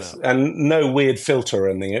did, yes. Out. And no weird filter or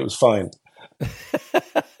anything. It was fine.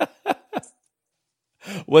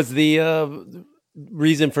 Was the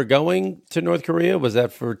reason for going to North Korea, was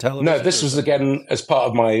that for television? No, this was again as part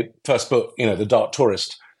of my first book, The Dark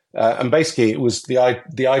Tourist, and basically it was the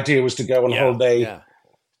idea was to go on holiday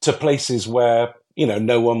to places where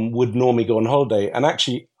no one would normally go on holiday. And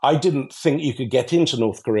actually, I didn't think you could get into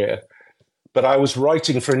North Korea, but I was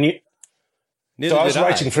writing for a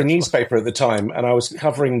newspaper at the time, and I was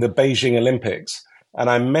covering the Beijing Olympics, and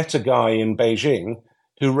I met a guy in Beijing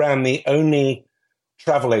who ran the only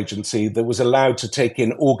travel agency that was allowed to take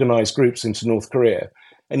in organized groups into North Korea.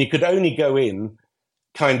 And you could only go in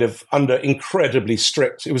kind of under incredibly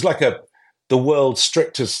strict. It was like the world's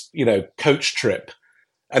strictest, coach trip.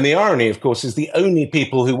 And the irony, of course, is the only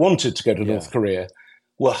people who wanted to go to North Korea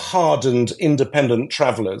were hardened, independent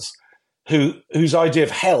travelers whose idea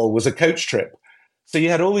of hell was a coach trip. So you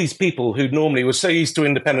had all these people who normally were so used to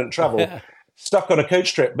independent travel, stuck on a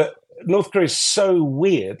coach trip. But North Korea is so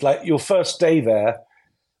weird. Like your first day there,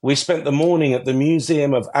 we spent the morning at the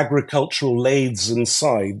Museum of Agricultural Lathes and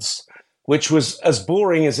Scythes, which was as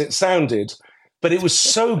boring as it sounded, but it was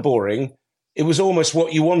so boring, it was almost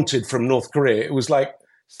what you wanted from North Korea. It was like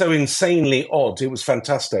so insanely odd. It was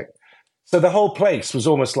fantastic. So the whole place was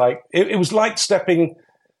almost like, it was like stepping,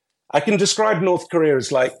 I can describe North Korea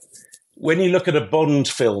as like, when you look at a Bond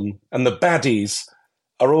film and the baddies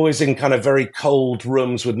are always in kind of very cold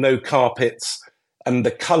rooms with no carpets and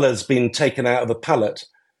the colors being taken out of the palette,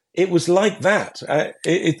 it was like that. I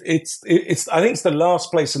think it's the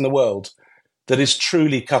last place in the world that is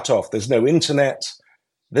truly cut off. There's no internet.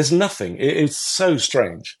 There's nothing. It's so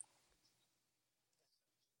strange.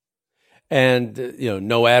 And,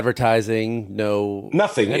 no advertising,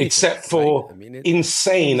 nothing anything, except for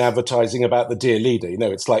insane advertising about the dear leader.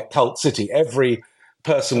 It's like Cult City. Every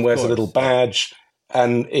person wears a little badge,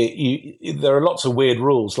 and there are lots of weird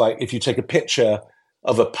rules. Like if you take a picture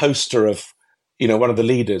of a poster of, one of the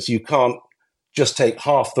leaders, you can't just take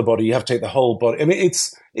half the body. You have to take the whole body. I mean,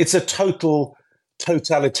 it's a total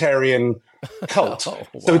totalitarian cult. Oh,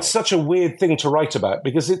 wow. So it's such a weird thing to write about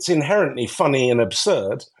because it's inherently funny and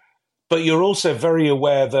absurd. But you're also very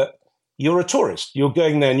aware that you're a tourist. You're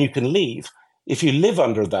going there and you can leave. If you live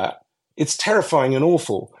under that, it's terrifying and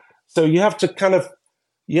awful. So you have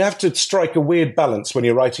to strike a weird balance when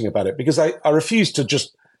you're writing about it, because I refuse to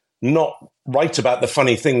just not write about the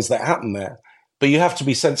funny things that happen there. But you have to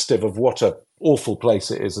be sensitive of what an awful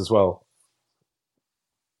place it is as well.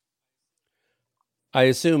 I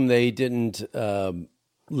assume they didn't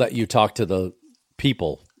let you talk to the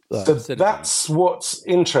people. So that's what's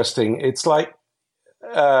interesting. It's like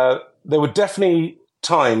there were definitely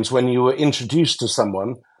times when you were introduced to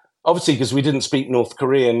someone, obviously because we didn't speak North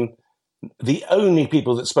Korean, the only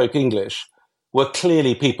people that spoke English were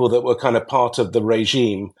clearly people that were kind of part of the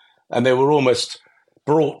regime, and they were almost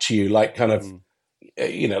brought to you like kind of,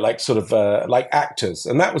 like sort of like actors.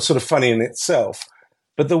 And that was sort of funny in itself.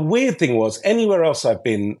 But the weird thing was, anywhere else I've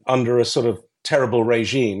been under a sort of terrible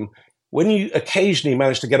regime, when you occasionally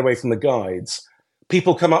manage to get away from the guides,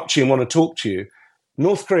 people come up to you and want to talk to you.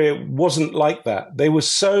 North Korea wasn't like that. They were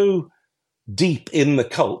so deep in the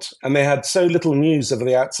cult and they had so little news of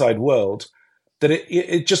the outside world that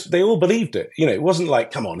it just, they all believed it. It wasn't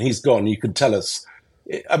like, come on, he's gone, you could tell us.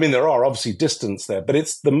 I mean, there are obviously distance there, but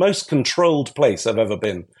it's the most controlled place I've ever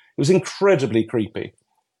been. It was incredibly creepy.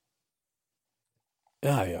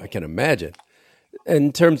 I can imagine.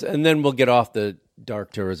 And then we'll get off the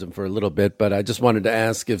dark tourism for a little bit, but I just wanted to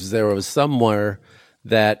ask if there was somewhere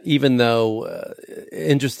that, even though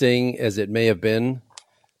interesting as it may have been,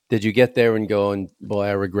 did you get there and go, and boy,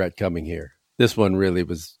 I regret coming here? This one really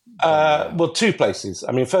was. Well, two places.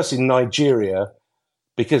 I mean, firstly, Nigeria,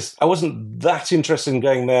 because I wasn't that interested in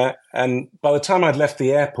going there. And by the time I'd left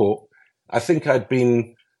the airport, I think I'd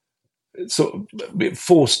been sort of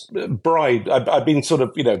forced, bribed. I'd been sort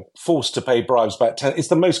of, forced to pay bribes about 10. It's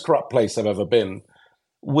the most corrupt place I've ever been,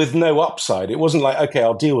 with no upside. It wasn't like, okay,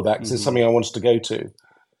 I'll deal with that because it's something I wanted to go to.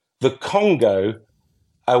 The Congo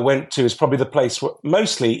I went to is probably the place where,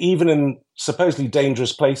 mostly, even in supposedly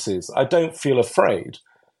dangerous places, I don't feel afraid,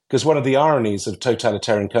 because one of the ironies of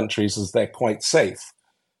totalitarian countries is they're quite safe.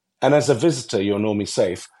 And as a visitor, you're normally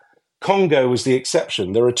safe. Congo was the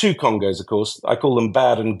exception. There are two Congos, of course. I call them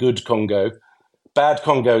bad and good Congo. Bad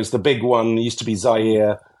Congo is the big one. It used to be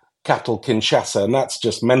Zaire, capital Kinshasa, and that's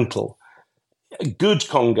just mental. Good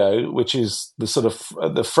Congo, which is the sort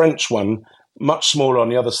of the French one, much smaller on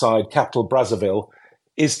the other side, capital Brazzaville,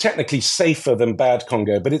 is technically safer than bad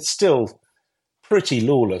Congo, but it's still pretty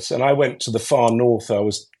lawless. And I went to the far north. I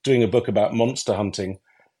was doing a book about monster hunting,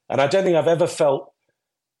 and I don't think I've ever felt.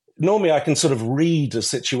 Normally, I can sort of read a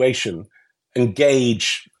situation and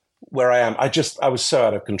gauge where I am. I was so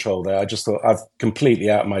out of control there. I just thought I'm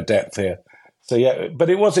completely out of my depth here. So yeah, but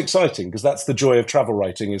it was exciting, because that's the joy of travel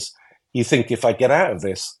writing, is you think, if I get out of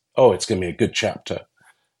this, it's going to be a good chapter.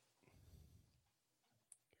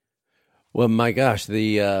 Well, my gosh,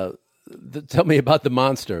 tell me about the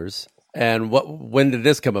monsters, and when did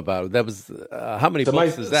this come about? That was how many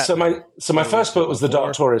books is that? So my first book was The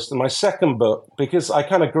Dark Tourist, and my second book, because I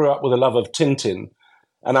kind of grew up with a love of Tintin,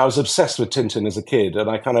 and I was obsessed with Tintin as a kid, and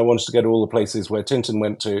I kind of wanted to go to all the places where Tintin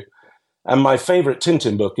went to. And my favorite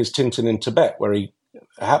Tintin book is Tintin in Tibet, where he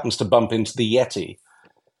happens to bump into the Yeti.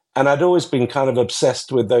 And I'd always been kind of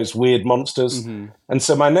obsessed with those weird monsters. Mm-hmm. And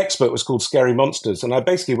so my next book was called Scary Monsters. And I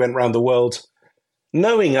basically went around the world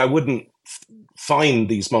knowing I wouldn't find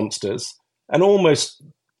these monsters and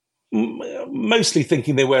mostly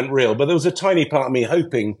thinking they weren't real. But there was a tiny part of me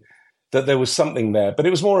hoping that there was something there. But it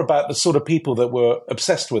was more about the sort of people that were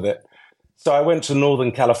obsessed with it. So I went to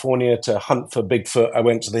Northern California to hunt for Bigfoot. I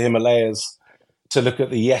went to the Himalayas to look at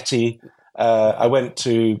the Yeti. I went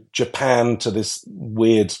to Japan to this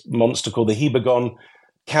weird monster called the Hibagon.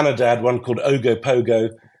 Canada had one called Ogopogo.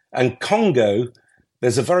 And Congo,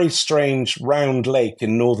 there's a very strange round lake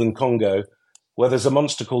in northern Congo where there's a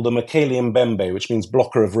monster called the Makele Mbembe, which means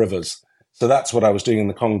blocker of rivers. So that's what I was doing in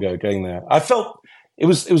the Congo, going there. I felt it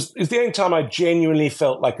was the only time I genuinely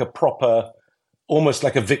felt like a proper, almost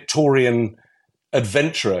like a Victorian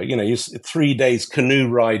adventurer. You know, 3 days canoe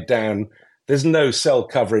ride down. There's no cell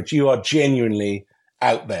coverage. You are genuinely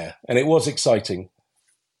out there. And it was exciting.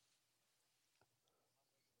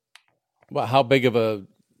 Well, how big of a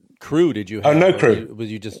crew did you have? Oh, no crew.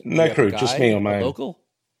 Was you just no crew, just me on my own. Local?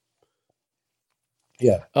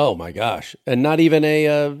 Yeah. Oh my gosh! And not even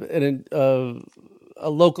a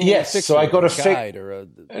local. Yes. Fixer, So I got a guide or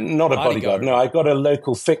not a bodyguard. No, I got a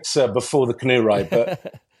local fixer before the canoe ride.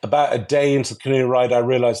 But about a day into the canoe ride, I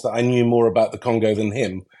realized that I knew more about the Congo than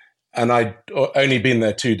him, and I'd only been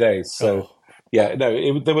there 2 days. So yeah,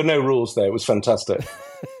 no, there were no rules there. It was fantastic.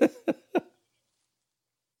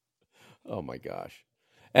 Oh my gosh!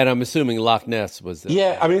 And I'm assuming Loch Ness was.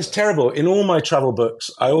 Yeah, I mean it's terrible. In all my travel books,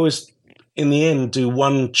 I always, in the end, do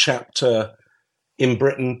one chapter in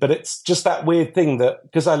Britain, but it's just that weird thing that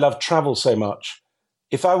because I love travel so much,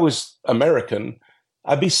 if I was American,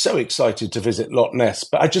 I'd be so excited to visit Loch Ness,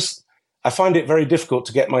 but I find it very difficult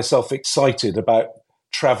to get myself excited about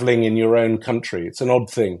traveling in your own country. It's an odd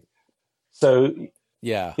thing. So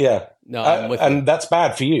yeah. No, I'm with and you. that's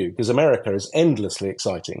bad for you because America is endlessly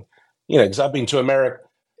exciting. You know, because I've been to America.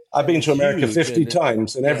 I've been to America 50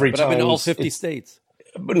 times, and every time I've been to all 50 states.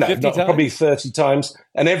 But no, 50 not, times? probably 30 times.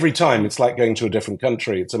 And every time it's like going to a different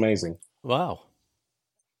country. It's amazing. Wow.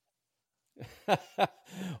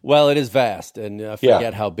 Well, it is vast, and I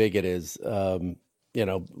forget how big it is. You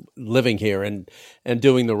know, living here and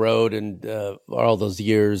doing the road and all those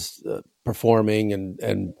years performing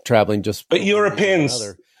and traveling. Just but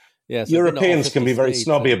Europeans, Europeans can be very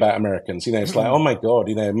snobby about Americans. You know, it's like, oh my God,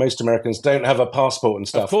 you know, most Americans don't have a passport and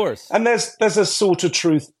stuff. Of course, and there's a sort of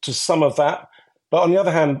truth to some of that. But on the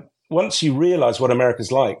other hand, once you realize what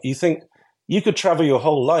America's like, you think you could travel your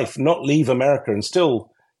whole life, not leave America, and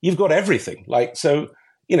still you've got everything. Like, so,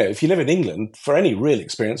 you know, if you live in England, for any real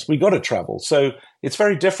experience, we got to travel. So it's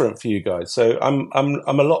very different for you guys. So I'm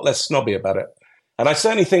a lot less snobby about it. And I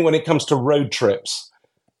certainly think when it comes to road trips,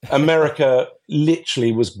 America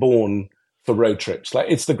literally was born for road trips. Like,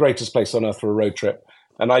 it's the greatest place on earth for a road trip.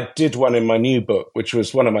 And I did one in my new book, which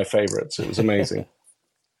was one of my favorites. It was amazing.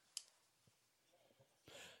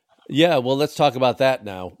 Yeah, well, let's talk about that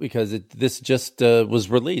now because this just was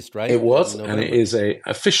released, right? It was, and it is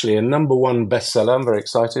officially a #1 bestseller. I'm very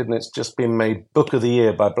excited, and it's just been made Book of the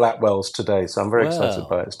Year by Blackwell's today, so I'm very excited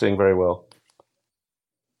by it. It's doing very well.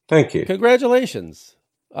 Thank you. Congratulations.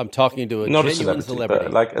 I'm talking to not genuine a celebrity.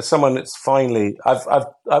 But like as someone that's finally,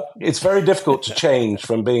 it's very difficult to change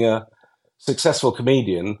from being a successful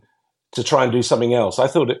comedian to try and do something else. I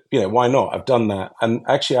thought, why not? I've done that, and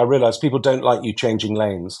actually, I realized people don't like you changing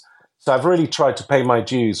lanes. So I've really tried to pay my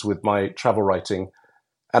dues with my travel writing.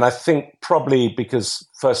 And I think probably because,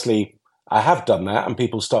 firstly, I have done that and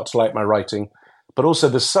people start to like my writing. But also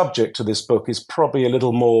the subject of this book is probably a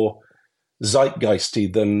little more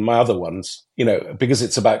zeitgeisty than my other ones, because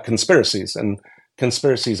it's about conspiracies. And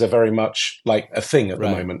conspiracies are very much like a thing at the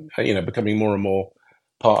moment, becoming more and more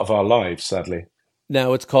part of our lives, sadly.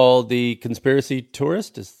 Now it's called The Conspiracy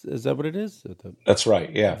Tourist. Is that what it is? That's right,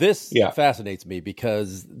 yeah. This fascinates me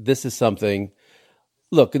because this is something,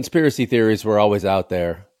 look, conspiracy theories were always out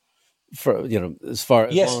there for, as far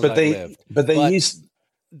as long as I lived.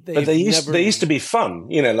 They used to be fun,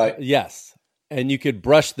 Yes. And you could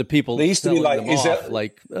brush the people. They used to be like,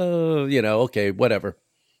 okay, whatever,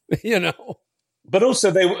 But also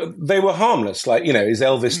they were harmless. Like, is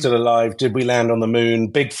Elvis still alive? Did we land on the moon?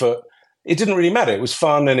 Bigfoot. It didn't really matter. It was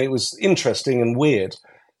fun and it was interesting and weird.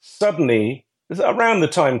 Suddenly, around the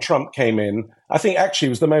time Trump came in, I think actually it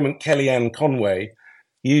was the moment Kellyanne Conway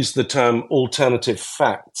used the term alternative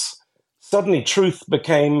facts. Suddenly truth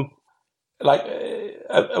became like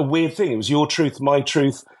a weird thing. It was your truth, my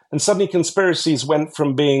truth. And suddenly conspiracies went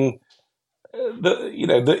from being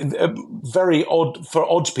very odd for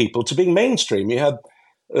odd people to being mainstream. You had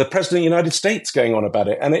the President of the United States going on about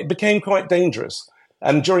it, and it became quite dangerous.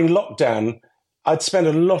 And during lockdown, I'd spend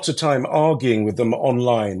a lot of time arguing with them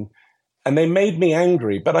online, and they made me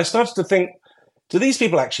angry. But I started to think, do these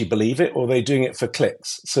people actually believe it, or are they doing it for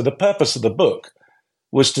clicks? So the purpose of the book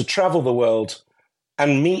was to travel the world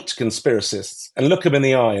and meet conspiracists and look them in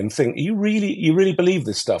the eye and think, you really believe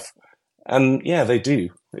this stuff? And yeah, they do.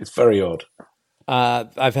 It's very odd.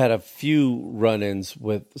 I've had a few run-ins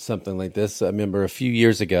with something like this. I remember a few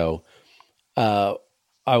years ago, I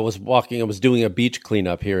was doing a beach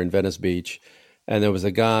cleanup here in Venice Beach, and there was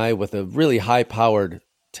a guy with a really high-powered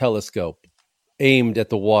telescope aimed at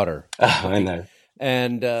the water. I know.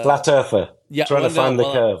 And flat earther, trying to find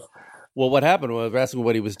the curve. Well, what happened was I was asking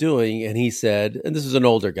what he was doing, and he said, and this is an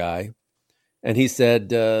older guy, and he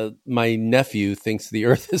said, my nephew thinks the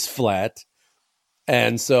earth is flat,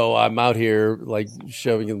 and so I'm out here like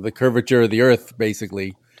showing him the curvature of the earth,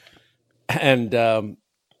 basically. And I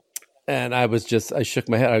shook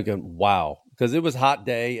my head. I was going, wow, because it was a hot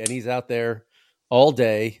day, and he's out there all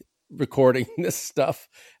day recording this stuff.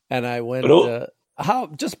 And I went,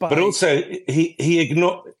 But also, he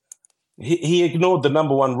ignored the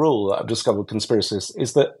number one rule that I've discovered with conspiracists,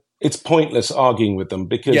 is that it's pointless arguing with them,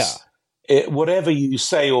 because whatever you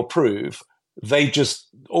say or prove, they just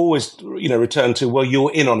always, return to, well,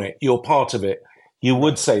 you're in on it, you're part of it. You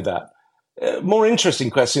would say that. More interesting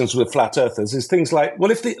questions with flat earthers is things like,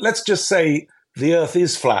 well, let's just say the earth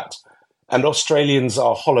is flat and Australians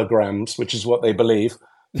are holograms, which is what they believe.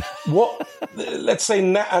 Let's say,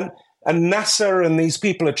 and NASA and these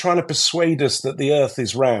people are trying to persuade us that the earth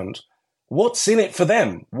is round. What's in it for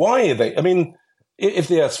them? Why are they? I mean, if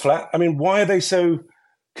the earth's flat, why are they so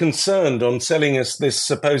concerned on selling us this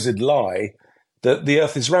supposed lie that the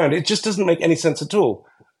earth is round? It just doesn't make any sense at all.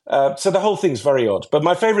 So the whole thing's very odd. But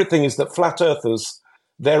my favorite thing is that flat earthers,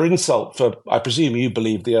 their insult for, I presume you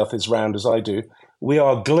believe the earth is round as I do, we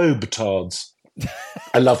are globetards.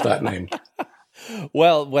 I love that name.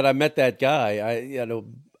 Well, when I met that guy,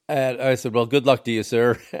 I said, well, good luck to you,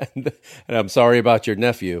 sir. And I'm sorry about your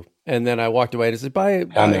nephew. And then I walked away and I said,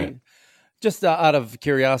 bye. Just out of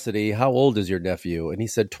curiosity, how old is your nephew? And he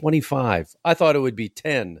said 25. I thought it would be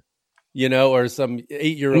 10, or some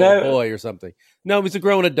 8-year-old boy or something. No, he's a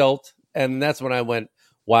grown adult. And that's when I went,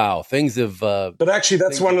 wow, things have... but actually,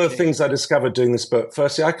 that's one of the things I discovered doing this book.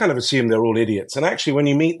 Firstly, I kind of assume they're all idiots. And actually, when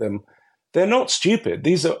you meet them, they're not stupid.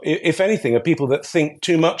 These are, if anything, are people that think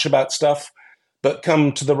too much about stuff, but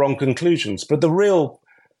come to the wrong conclusions. But the real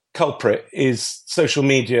culprit is social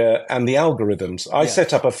media and the algorithms. I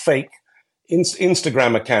set up a fake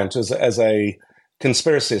Instagram account as a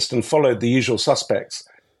conspiracist and followed the usual suspects.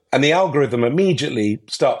 And the algorithm immediately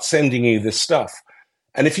starts sending you this stuff.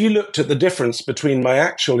 And if you looked at the difference between my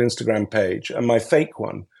actual Instagram page and my fake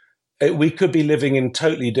one, we could be living in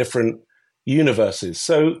totally different universes.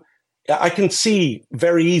 So I can see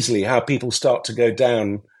very easily how people start to go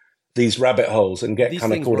down these rabbit holes and get kind of caught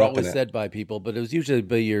up in it. These things were always said by people, but it was usually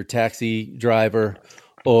by your taxi driver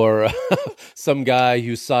or some guy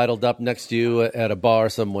who sidled up next to you at a bar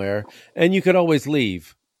somewhere, and you could always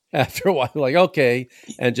leave after a while, like, okay,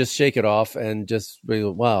 and just shake it off and just,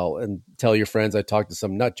 wow, and tell your friends I talked to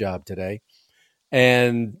some nut job today.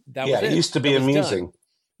 And that was it. It used to be amusing. Done.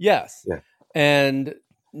 Yes. Yeah. And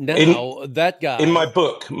now that guy... In my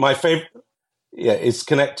book, my favorite... Yeah, it's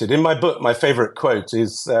connected. In my book, my favorite quote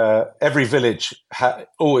is, every village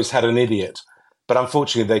always had an idiot, but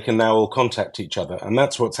unfortunately they can now all contact each other. And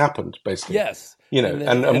that's what's happened, basically. Yes.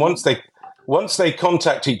 And once they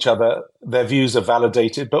contact each other, their views are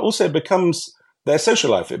validated, but also it becomes their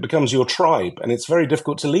social life. It becomes your tribe, and it's very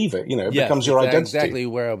difficult to leave it. It becomes your identity. Exactly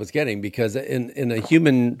where I was getting, because in a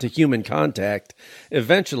human-to-human contact,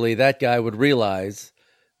 eventually that guy would realize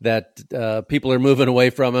that people are moving away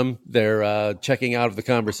from him. They're checking out of the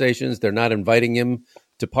conversations. They're not inviting him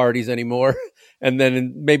to parties anymore. And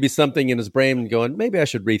then maybe something in his brain going, maybe I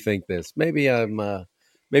should rethink this. Maybe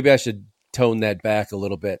I should tone that back a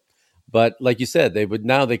little bit. But like you said, they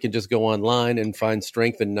can just go online and find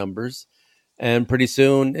strength in numbers, and pretty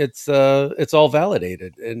soon it's all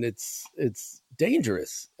validated, and it's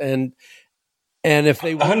dangerous. And if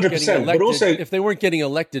they weren't 100%, getting elected, if they weren't getting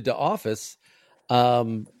elected to office,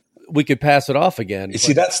 we could pass it off again. You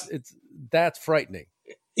see, that's frightening.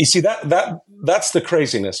 You see, that's the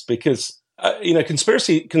craziness, because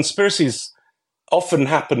conspiracies often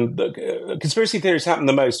happen. Conspiracy theories happen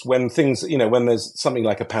the most when things, when there's something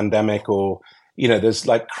like a pandemic, or there's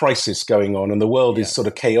like crisis going on and the world is sort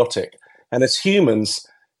of chaotic. And as humans,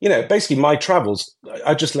 basically my travels,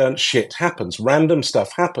 I just learned shit happens, random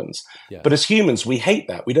stuff happens. Yeah. But as humans, we hate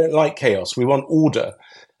that. We don't like chaos. We want order.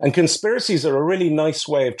 And conspiracies are a really nice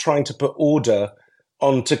way of trying to put order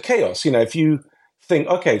onto chaos. If you think,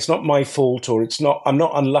 okay, it's not my fault, or I'm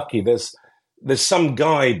not unlucky. There's some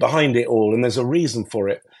guy behind it all, and there's a reason for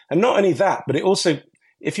it. And not only that, but it also,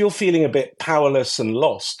 if you're feeling a bit powerless and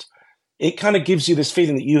lost, it kind of gives you this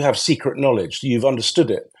feeling that you have secret knowledge, you've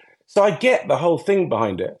understood it. So I get the whole thing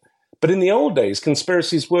behind it. But in the old days,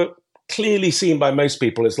 conspiracies were clearly seen by most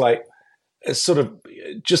people as sort of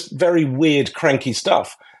just very weird, cranky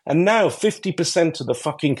stuff. And now 50% of the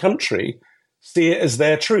fucking country see it as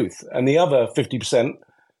their truth, and the other 50%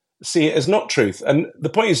 see it as not truth. And the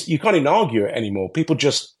point is, you can't even argue it anymore. People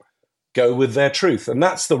just go with their truth, and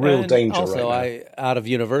that's the real danger also, right now. Out of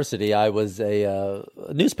university, I was a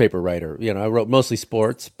newspaper writer. I wrote mostly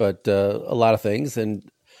sports, but a lot of things. And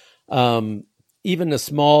even a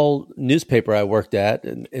small newspaper I worked at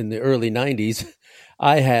in the early 90s,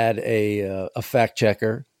 I had a fact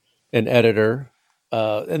checker, an editor,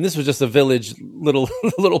 and this was just a village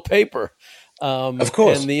little paper. Of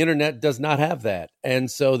course. And the internet does not have that.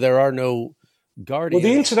 And so there are no guardians.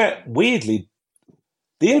 Well, the internet, weirdly,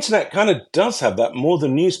 the internet kind of does have that more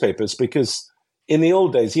than newspapers, because in the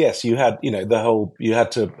old days, yes, you had,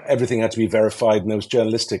 everything had to be verified and it was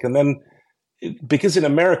journalistic. And then because in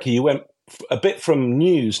America, you went a bit from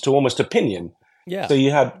news to almost opinion. Yeah. So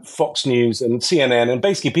you had Fox News and CNN, and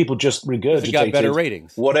basically people just regurgitated got better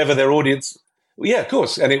ratings, whatever their audience. Yeah, of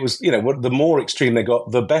course. And it was, the more extreme they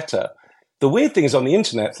got, the better. The weird thing is, on the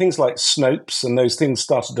internet, things like Snopes and those things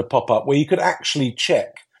started to pop up where you could actually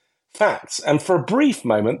check facts. And for a brief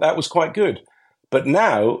moment, that was quite good. But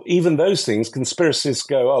now, even those things, conspiracists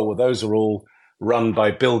go, oh, well, those are all run by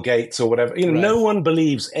Bill Gates or whatever. Right. No one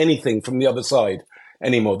believes anything from the other side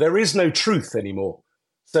anymore. There is no truth anymore.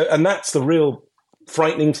 So, and that's the real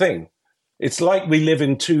frightening thing. It's like we live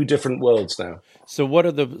in two different worlds now. So what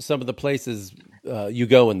are some of the places you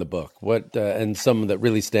go in the book? What and some that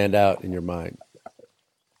really stand out in your mind?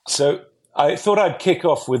 So I thought I'd kick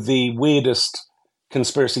off with the weirdest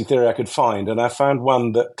conspiracy theory I could find, and I found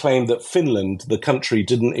one that claimed that Finland, the country,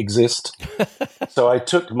 didn't exist. So I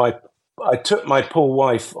took my poor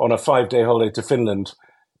wife on a 5-day holiday to Finland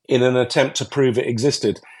in an attempt to prove it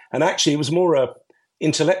existed. And actually, it was more a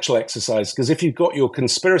intellectual exercise, because if you've got your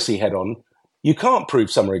conspiracy head on, you can't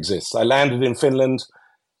prove somewhere exists. I landed in Finland.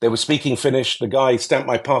 They were speaking Finnish. The guy stamped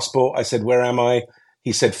my passport. I said, "Where am I?"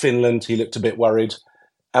 He said, "Finland." He looked a bit worried.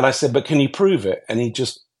 And I said, "But can you prove it?" And he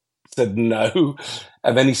just said, "No."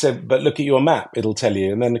 And then he said, "But look at your map. It'll tell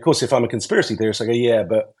you." And then, of course, if I'm a conspiracy theorist, I go, "Yeah,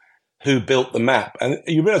 but who built the map?" And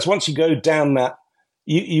you realize once you go down that,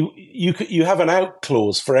 you have an out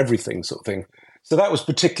clause for everything, sort of thing. So that was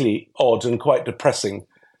particularly odd and quite depressing,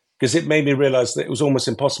 because it made me realize that it was almost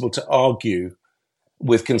impossible to argue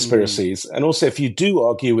with conspiracies. And also, if you do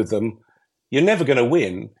argue with them, you're never going to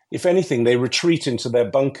win. If anything, they retreat into their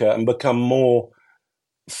bunker and become more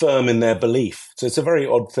firm in their belief. So it's a very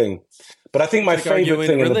odd thing. But I think my favorite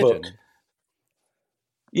thing in the book...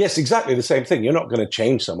 Yes, exactly the same thing. You're not going to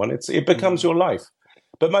change someone. It becomes your life.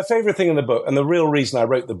 But my favorite thing in the book, and the real reason I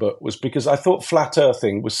wrote the book, was because I thought flat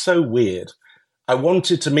earthing was so weird. I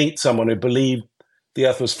wanted to meet someone who believed the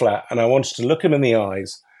earth was flat, and I wanted to look them in the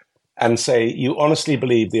eyes and say, "You honestly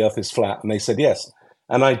believe the earth is flat?" And they said yes.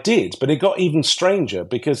 And I did, but it got even stranger,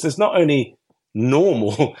 because there's not only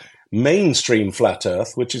normal mainstream flat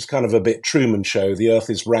earth, which is kind of a bit Truman Show, the earth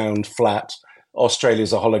is round, flat,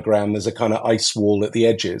 Australia's a hologram, there's a kind of ice wall at the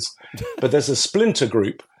edges. But there's a splinter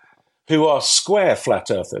group who are square flat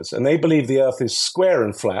earthers, and they believe the earth is square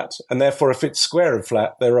and flat, and therefore if it's square and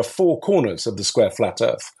flat, there are 4 corners of the square flat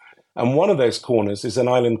earth. And one of those corners is an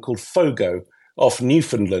island called Fogo off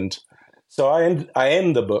Newfoundland. So I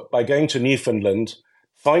end the book by going to Newfoundland,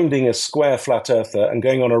 finding a square flat earther and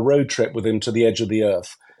going on a road trip with him to the edge of the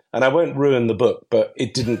earth. And I won't ruin the book, but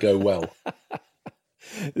it didn't go well.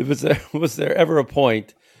 Was there ever a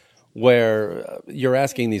point where you're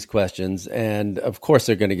asking these questions, and of course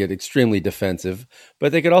they're going to get extremely defensive,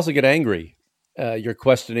 but they could also get angry? You're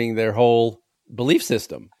questioning their whole belief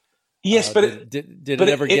system. Yes, but did it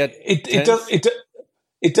ever get tense?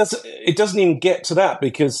 It doesn't even get to that,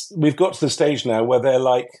 because we've got to the stage now where they're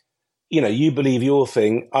like, you believe your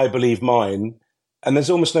thing, I believe mine, and there's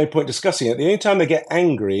almost no point discussing it. The only time they get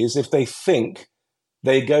angry is if they think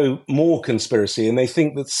they go more conspiracy, and they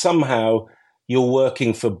think that somehow you're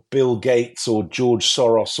working for Bill Gates or George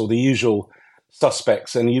Soros or the usual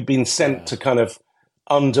suspects, and you've been sent to kind of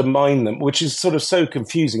undermine them, which is sort of so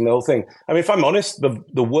confusing, the whole thing. I mean, if I'm honest,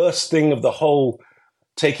 the worst thing of the whole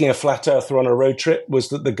taking a flat earther on a road trip was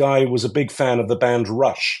that the guy was a big fan of the band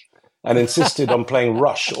Rush and insisted on playing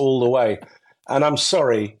Rush all the way. And I'm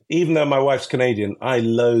sorry, even though my wife's Canadian, I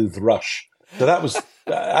loathe Rush. So that was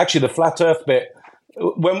actually the flat earth bit.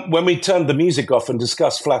 when we turned the music off and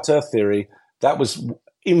discussed flat Earth theory, that was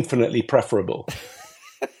infinitely preferable.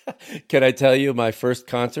 Can I tell you my first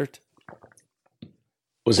concert?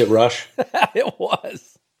 Was it Rush? It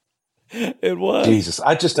was. It was. Jesus,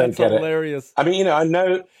 I just don't get hilarious. it. I mean, I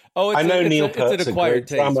know. I know Neil Peart's a great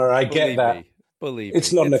drummer. I get that. Believe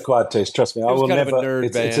it's me. not an acquired taste. Trust me, I will never.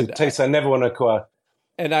 It's a taste I never want to acquire.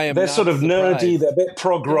 And I am. They're sort of surprised. nerdy. They're a bit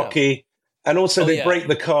prog rocky, and also they break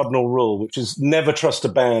the cardinal rule, which is never trust a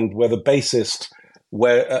band where the bassist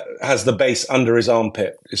has the bass under his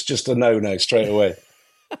armpit. It's just a no straight away.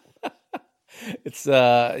 It's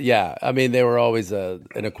I mean, they were always an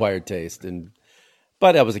acquired taste,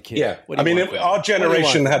 but I was a kid. Yeah, I mean, our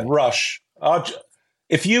generation had Rush.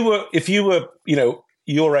 If you were,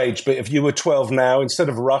 your age, but if you were 12 now, instead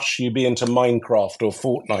of Rush, you'd be into Minecraft or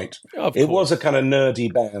Fortnite. It was a kind of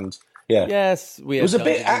nerdy band. Yeah. Yes, it was a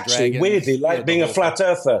bit actually weirdly like being a flat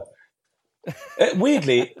earther.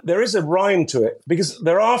 Weirdly, there is a rhyme to it because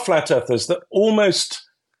there are flat earthers that almost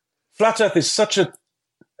flat Earth is such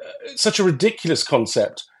a ridiculous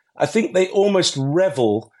concept. I think they almost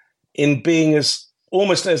revel in being as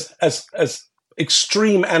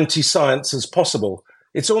extreme anti-science as possible.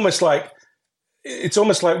 It's almost like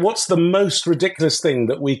what's the most ridiculous thing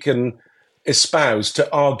that we can espouse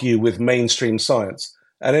to argue with mainstream science?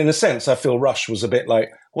 And in a sense, I feel Rush was a bit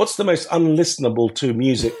like, what's the most unlistenable to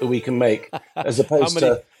music that we can make, as opposed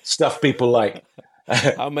to stuff people like?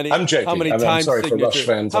 I'm joking. How many I'm sorry for Rush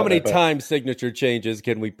fans. How many time signature changes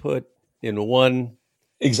can we put in one?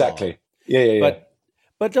 Exactly. Yeah.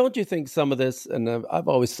 But don't you think some of this, and I've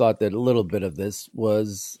always thought that a little bit of this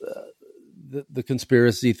was the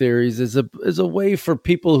conspiracy theories is a way for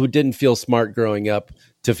people who didn't feel smart growing up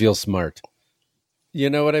to feel smart. You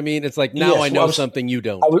know what I mean? It's like, now I know something you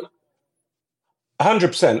don't.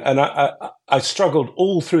 100%. And I struggled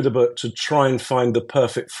all through the book to try and find the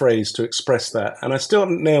perfect phrase to express that. And I still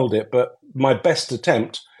haven't nailed it, but my best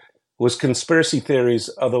attempt was conspiracy theories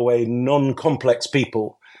are the way non-complex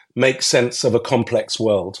people make sense of a complex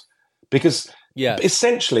world. Because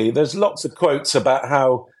essentially there's lots of quotes about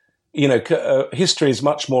how, history is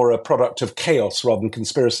much more a product of chaos rather than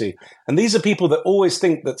conspiracy. And these are people that always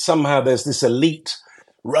think that somehow there's this elite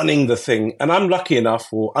running the thing. And I'm lucky enough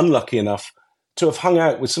or unlucky enough to have hung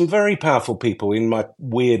out with some very powerful people in my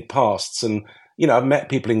weird pasts. And, I've met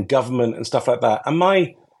people in government and stuff like that. And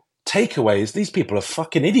my takeaway is these people are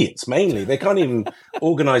fucking idiots, mainly. They can't even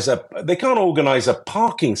organize a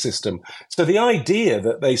parking system. So the idea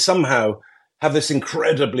that they somehow have this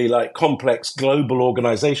incredibly complex global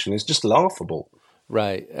organization is just laughable.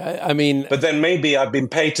 Right. I mean, but then maybe I've been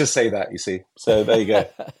paid to say that, you see. So there you go.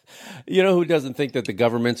 You know who doesn't think that the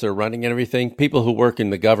governments are running everything? People who work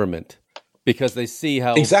in the government, because they see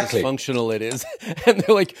how dysfunctional it is. And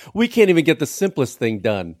they're like, we can't even get the simplest thing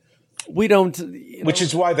done. We don't. Which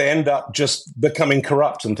is why they end up just becoming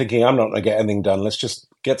corrupt and thinking, I'm not going to get anything done. Let's just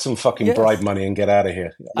get some fucking bribe money and get out of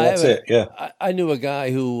here. That's it. Yeah. I knew a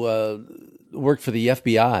guy who worked for the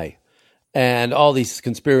FBI, and all these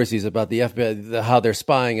conspiracies about the FBI, how they're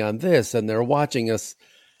spying on this and they're watching us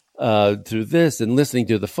through this and listening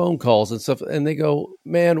to the phone calls and stuff. And they go,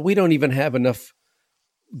 man, we don't have enough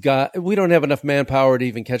manpower to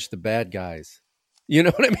even catch the bad guys. You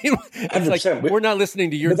know what I mean? It's like, we're not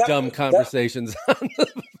listening to your dumb conversations.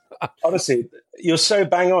 Honestly, you're so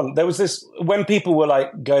bang on. There was this, when people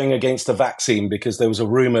were going against the vaccine, because there was a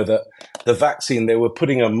rumor that the vaccine, they were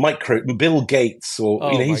putting Bill Gates,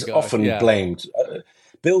 he's often blamed.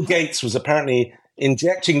 Bill Gates was apparently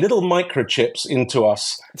injecting little microchips into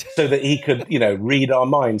us so that he could, read our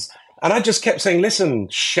minds. And I just kept saying, listen,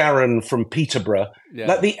 Sharon from Peterborough,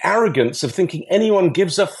 the arrogance of thinking anyone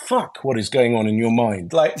gives a fuck what is going on in your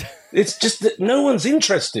mind. It's just that no one's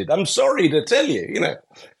interested. I'm sorry to tell you,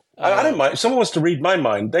 I don't mind. If someone wants to read my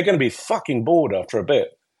mind, they're going to be fucking bored after a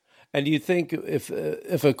bit. And do you think if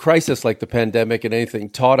a crisis like the pandemic and anything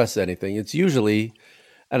taught us anything, it's usually,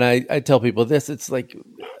 and I tell people this, it's like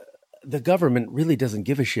the government really doesn't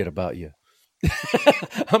give a shit about you.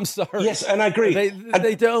 I'm sorry. Yes, and I agree.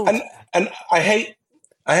 They don't. And I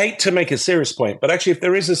hate to make a serious point, but actually, if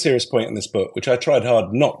there is a serious point in this book, which I tried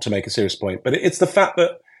hard not to make a serious point, but it's the fact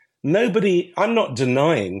that I'm not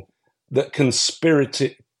denying that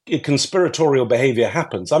conspiratorial behavior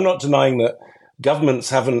happens. I'm not denying that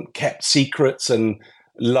governments haven't kept secrets and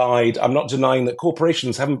lied. I'm not denying that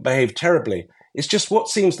corporations haven't behaved terribly. It's just what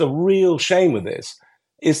seems the real shame with this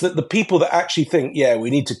is that the people that actually think,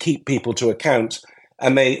 we need to keep people to account,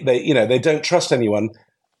 and they don't trust anyone,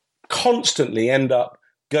 constantly end up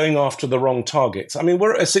going after the wrong targets. I mean,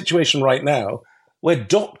 we're at a situation right now where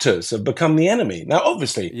doctors have become the enemy. Now,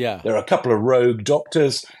 obviously, there are a couple of rogue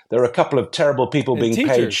doctors. There are a couple of terrible people being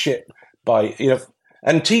paid shit by,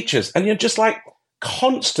 and teachers. And you're just like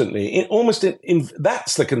constantly,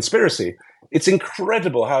 that's the conspiracy. It's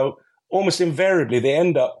incredible how almost invariably they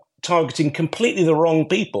end up targeting completely the wrong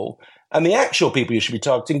people. And the actual people you should be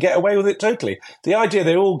targeting get away with it totally. The idea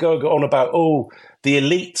they all go on about, the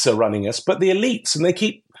elites are running us, but the elites, and they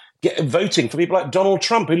keep voting for people like Donald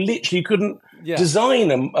Trump, who literally couldn't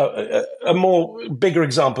design a more bigger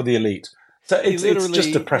example of the elite. So it's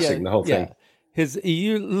just depressing, the whole thing.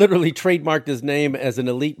 You literally trademarked his name as an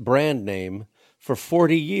elite brand name for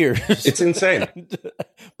 40 years. It's insane.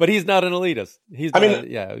 But he's not an elitist.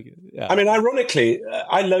 Ironically,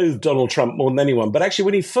 I loathe Donald Trump more than anyone. But actually,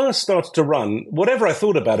 when he first started to run, whatever I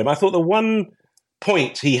thought about him, I thought the one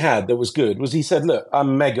point he had that was good was he said, look,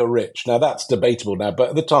 I'm mega rich. Now, that's debatable now, but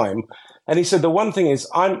at the time, and he said, the one thing is,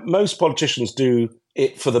 most politicians do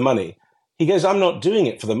it for the money. He goes, I'm not doing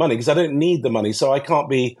it for the money because I don't need the money, so I can't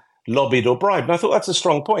be lobbied or bribed. And I thought that's a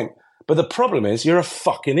strong point. But the problem is, you're a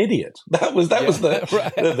fucking idiot. That was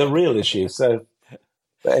the real issue. So,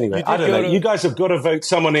 but anyway, I don't know. You guys have got to vote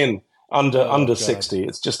someone in under 60.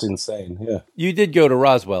 It's just insane. Yeah. You did go to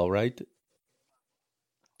Roswell, right?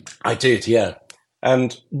 I did, yeah.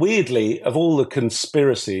 And weirdly, of all the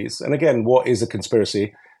conspiracies, and again, what is a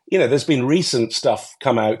conspiracy? There's been recent stuff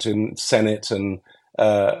come out in Senate, and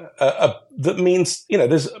that means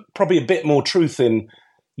there's probably a bit more truth in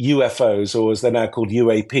UFOs, or as they're now called,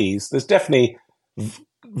 UAPs. There's definitely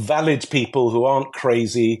valid people who aren't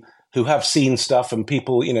crazy, who have seen stuff, and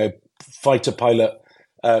people, fighter pilot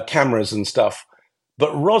cameras and stuff.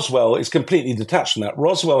 But Roswell is completely detached from that.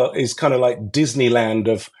 Roswell is kind of like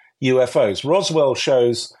Disneyland of UFOs. Roswell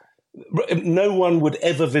shows no one would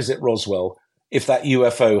ever visit Roswell if that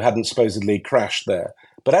UFO hadn't supposedly crashed there.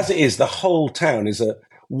 But as it is, the whole town is a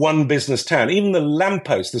one business town. Even the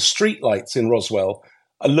lampposts, the street lights in Roswell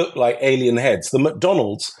look like alien heads. The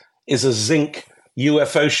McDonald's is a zinc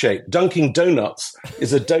UFO shape. Dunkin' Donuts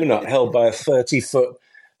is a donut held by a 30-foot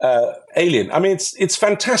alien. I mean, it's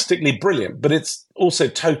fantastically brilliant, but it's also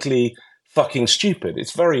totally fucking stupid.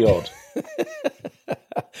 It's very odd.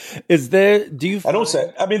 And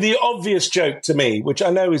also, I mean, the obvious joke to me, which I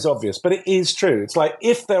know is obvious, but it is true. It's like,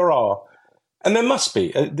 if there are, and there must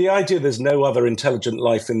be, the idea there's no other intelligent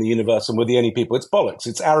life in the universe and we're the only people, it's bollocks,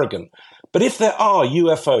 it's arrogant. But if there are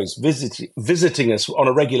UFOs visiting us on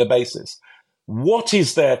a regular basis, what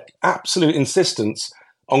is their absolute insistence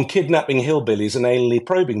on kidnapping hillbillies and anally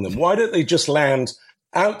probing them? Why don't they just land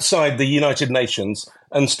outside the United Nations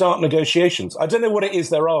and start negotiations? I don't know what it is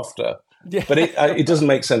they're after, but it doesn't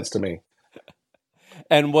make sense to me.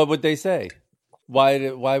 And what would they say?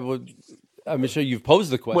 Why would... I'm sure you've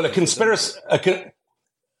posed the question. Well, a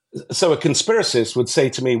conspiracist would say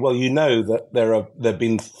to me, well, that there have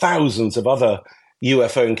been thousands of other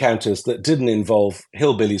UFO encounters that didn't involve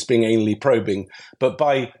hillbillies being anally probing, but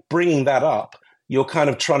by bringing that up, you're kind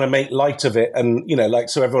of trying to make light of it and,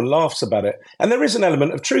 so everyone laughs about it. And there is an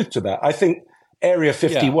element of truth to that. I think Area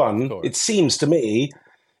 51, it seems to me,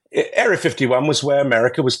 Area 51 was where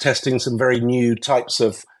America was testing some very new types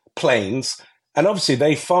of planes. And obviously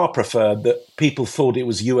they far preferred that people thought it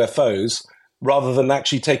was UFOs rather than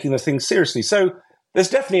actually taking the thing seriously. So there's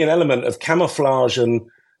definitely an element of camouflage and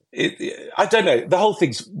I don't know. The whole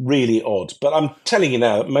thing's really odd. But I'm telling you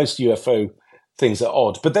now that most UFO things are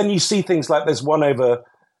odd. But then you see things like there's one over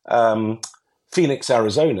Phoenix,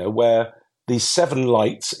 Arizona, where these 7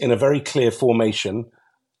 lights in a very clear formation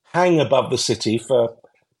hang above the city for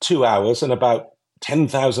 2 hours and about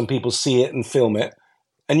 10,000 people see it and film it.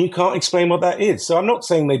 And you can't explain what that is. So I'm not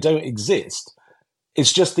saying they don't exist.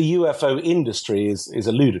 It's just the UFO industry is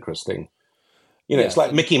a ludicrous thing. It's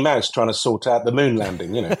like Mickey Mouse trying to sort out the moon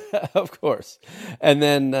landing, Of course. And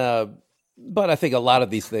then, but I think a lot of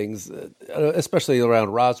these things, especially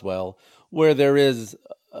around Roswell, where there is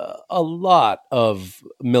a lot of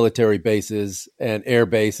military bases and air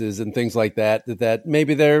bases and things like that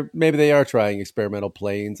maybe they are trying experimental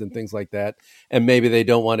planes and things like that. And maybe they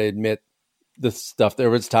don't want to admit the stuff there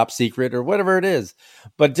was top secret or whatever it is.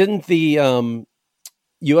 But didn't the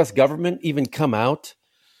U.S. government even come out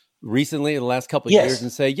recently in the last couple of years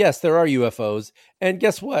and say, yes, there are UFOs. And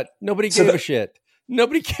guess what? Nobody gave a shit.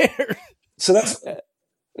 Nobody cared. So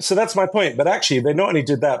that's my point. But actually, they not only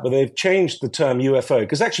did that, but they've changed the term UFO,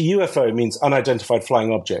 because actually UFO means unidentified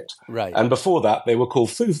flying object. Right. And before that, they were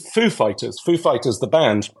called Foo Fighters. Foo Fighters, the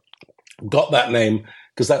band, got that name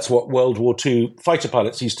because that's what World War II fighter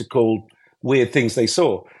pilots used to call weird things they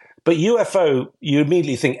saw. But UFO, you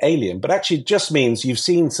immediately think alien, but actually it just means you've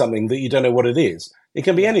seen something that you don't know what it is. It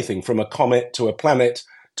can be anything from a comet to a planet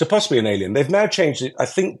to possibly an alien. They've now changed it, I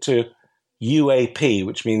think, to UAP,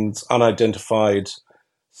 which means unidentified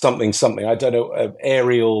something. I don't know,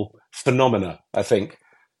 aerial phenomena, I think.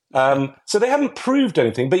 So they haven't proved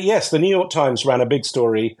anything. But yes, the New York Times ran a big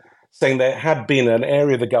story saying there had been an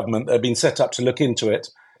area of the government that had been set up to look into it.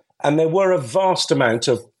 And there were a vast amount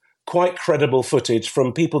of quite credible footage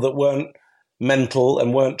from people that weren't mental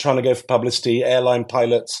and weren't trying to go for publicity, airline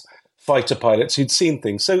pilots, fighter pilots who'd seen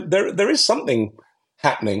things. So there is something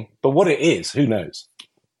happening, but what it is, who knows?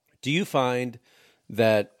 Do you find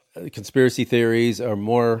that conspiracy theories are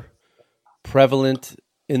more prevalent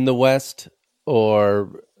in the West,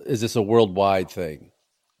 or is this a worldwide thing?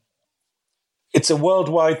 It's a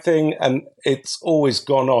worldwide thing, and it's always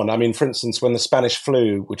gone on. I mean, for instance, when the Spanish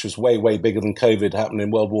flu, which was way, way bigger than COVID, happened in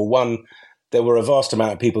World War I, there were a vast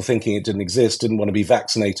amount of people thinking it didn't exist, didn't want to be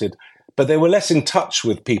vaccinated, but they were less in touch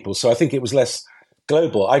with people. So I think it was less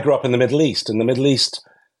global. I grew up in the Middle East. In the Middle East,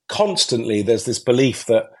 constantly there's this belief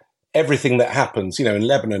that everything that happens, in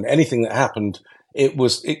Lebanon, anything that happened, it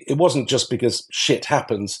wasn't just because shit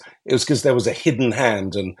happens. It was because there was a hidden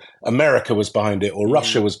hand and America was behind it or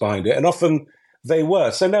Russia was behind it. And often they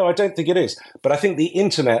were. So no, I don't think it is. But I think the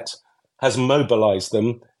internet has mobilized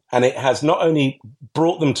them, and it has not only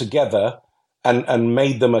brought them together and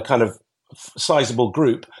made them a kind of sizable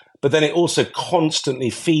group, but then it also constantly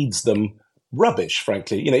feeds them rubbish,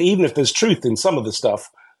 frankly. Even if there's truth in some of the stuff,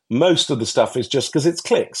 most of the stuff is just because it's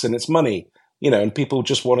clicks and it's money, and people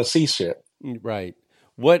just want to see shit. Right.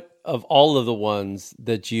 What of all of the ones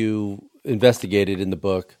that you investigated in the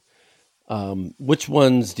book, which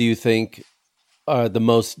ones do you think are the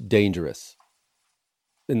most dangerous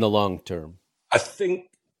in the long term? I think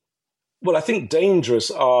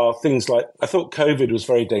dangerous are things like, I thought COVID was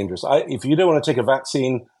very dangerous. If you don't want to take a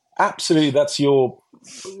vaccine, absolutely, that's your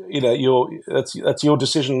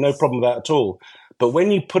decision. No problem with that at all. But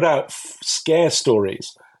when you put out scare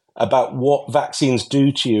stories about what vaccines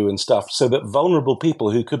do to you and stuff, so that vulnerable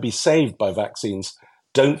people who could be saved by vaccines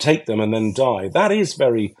don't take them and then die, that is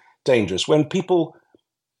very dangerous. When people,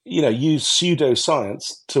 use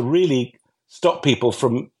pseudoscience to really stop people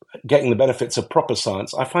from getting the benefits of proper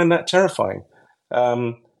science, I find that terrifying.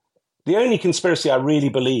 The only conspiracy I really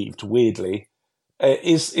believed, weirdly,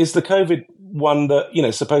 is the COVID one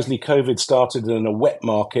that, supposedly COVID started in a wet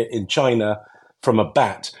market in China from a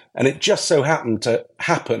bat, and it just so happened to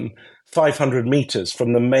happen 500 meters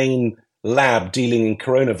from the main lab dealing in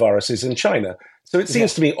coronaviruses in China. So it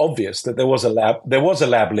seems to me obvious that there was a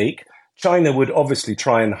lab leak. China would obviously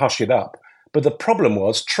try and hush it up. But the problem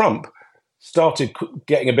was Trump started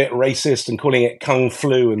getting a bit racist and calling it Kung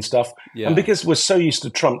flu and stuff. Yeah. And because we're so used to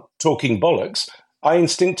Trump talking bollocks, I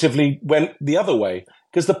instinctively went the other way.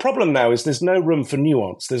 Because the problem now is there's no room for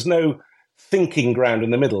nuance. There's no thinking ground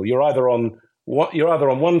in the middle. You're either on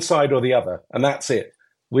one side or the other, and that's it.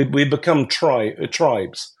 We become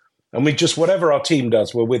tribes, and we just, whatever our team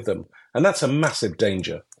does, we're with them, and that's a massive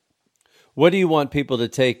danger. What do you want people to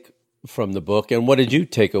take from the book, and what did you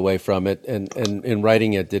take away from it? And in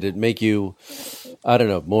writing it, did it make you, I don't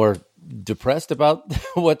know, more depressed about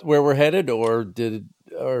where we're headed, or did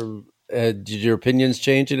your opinions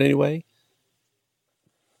change in any way?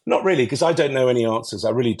 Not really, because I don't know any answers. I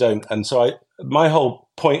really don't. And so my whole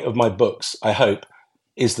point of my books, I hope,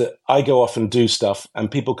 is that I go off and do stuff and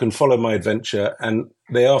people can follow my adventure, and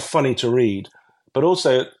they are funny to read. But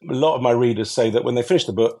also, a lot of my readers say that when they finish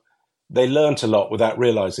the book, they learnt a lot without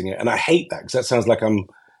realizing it. And I hate that, because that sounds like I'm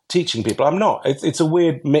teaching people. I'm not. It's a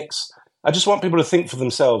weird mix. I just want people to think for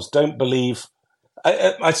themselves. Don't believe.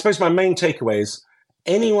 I suppose my main takeaway is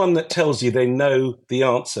anyone that tells you they know the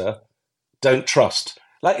answer, don't trust.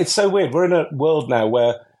 It's so weird. We're in a world now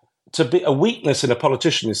where to be a weakness in a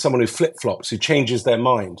politician is someone who flip-flops, who changes their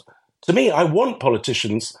mind. To me, I want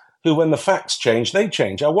politicians who, when the facts change, they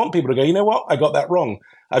change. I want people to go, you know what? I got that wrong.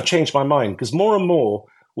 I've changed my mind. Because more and more,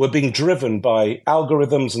 we're being driven by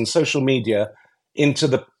algorithms and social media into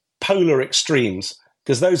the polar extremes,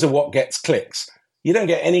 because those are what gets clicks. You don't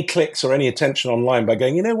get any clicks or any attention online by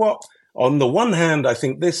going, you know what? On the one hand, I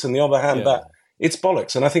think this, and the other hand, that. It's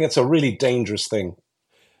bollocks. And I think it's a really dangerous thing.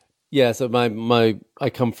 Yeah, so I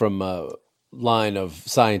come from a line of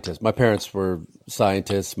scientists. My parents were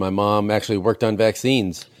scientists. My mom actually worked on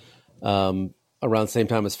vaccines around the same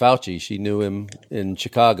time as Fauci. She knew him in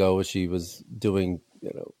Chicago. She was doing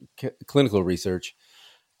clinical research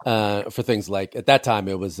for things like, at that time,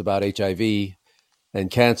 it was about HIV and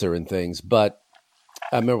cancer and things. But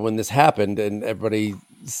I remember when this happened and everybody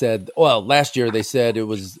said, well, last year they said it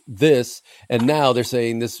was this, and now they're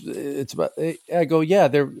saying this. It's about, I go, yeah,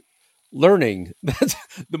 learning.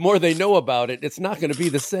 The more they know about it, it's not going to be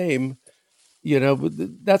the same. But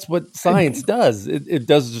that's what science does. It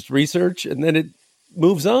does just research, and then it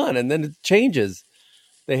moves on, and then it changes.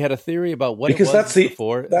 They had a theory about what because it was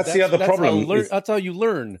before. That's the other problem. That's how you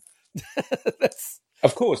learn.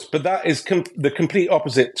 Of course, but that is the complete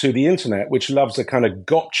opposite to the internet, which loves a kind of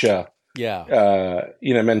gotcha,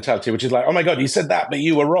 mentality, which is like, oh my God, you said that, but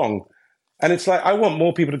you were wrong. And it's like, I want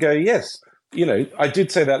more people to go, yes, I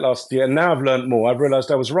did say that last year, and now I've learned more. I've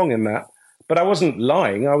realized I was wrong in that, but I wasn't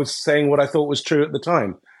lying. I was saying what I thought was true at the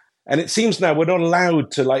time. And it seems now we're not allowed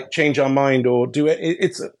to change our mind or do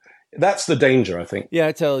it. That's the danger, I think. Yeah,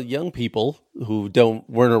 I tell young people who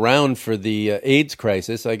weren't around for the AIDS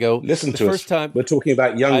crisis, I go, listen to us. We're talking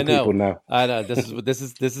about young people now. I know this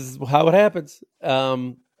is how it happens.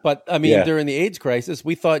 But I mean, during the AIDS crisis,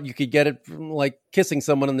 we thought you could get it from kissing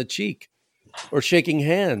someone on the cheek or shaking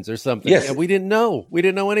hands or something. Yes. And we didn't know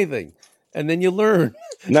anything. And then you learn.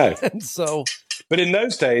 No. And so, but in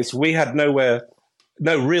those days, we had no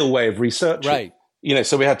real way of researching. Right.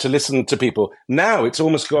 So we had to listen to people. Now it's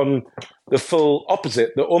almost gone the full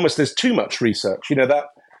opposite, that almost there's too much research.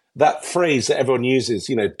 That phrase that everyone uses,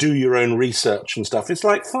 do your own research and stuff. It's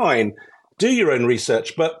like, fine, do your own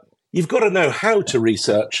research, but you've got to know how to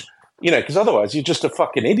research, because otherwise you're just a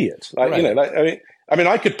fucking idiot. Right.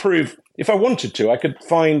 I could prove, if I wanted to, I could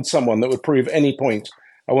find someone that would prove any point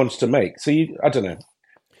I wanted to make. So I don't know.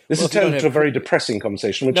 This has turned into a very depressing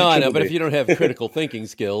conversation. Which I know, but if you don't have critical thinking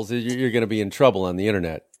skills, you're going to be in trouble on the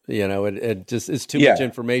internet. It's too much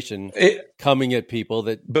information coming at people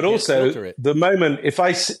But also, filter it. The moment if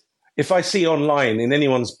I see online in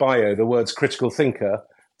anyone's bio the words critical thinker,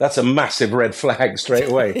 that's a massive red flag straight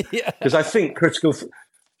away. Because I think critical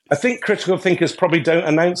thinkers probably don't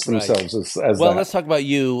announce themselves as well, that. Let's talk about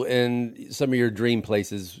you and some of your dream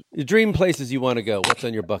places. Your dream places you want to go. What's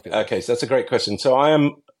on your bucket? Okay, so that's a great question. So I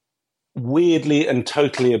am weirdly and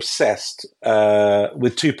totally obsessed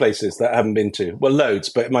with two places that I haven't been to. Well, loads,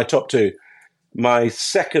 but my top two. My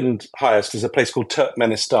second highest is a place called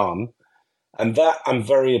Turkmenistan, and that I'm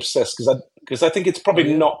very obsessed because I think it's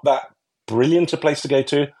probably not that brilliant a place to go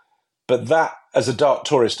to, but that as a dark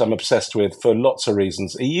tourist I'm obsessed with for lots of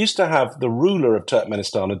reasons. It used to have the ruler of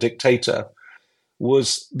Turkmenistan, a dictator,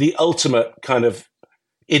 was the ultimate kind of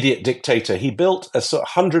idiot dictator. He built a sort of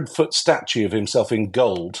 100-foot statue of himself in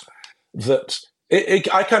gold that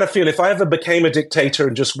I kind of feel if I ever became a dictator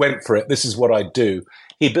and just went for it, this is what I'd do.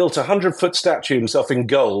 He built a 100-foot statue of himself in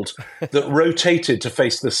gold that rotated to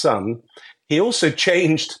face the sun. He also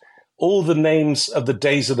changed all the names of the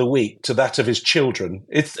days of the week to that of his children.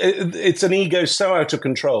 It's an ego so out of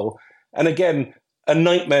control. And again, a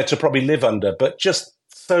nightmare to probably live under, but just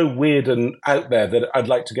so weird and out there that I'd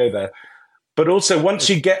like to go there. But also once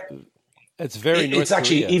you get... It's very North It's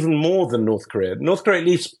actually Korea. even more than North Korea. North Korea at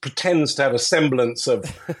least pretends to have a semblance of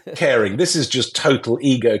caring. This is just total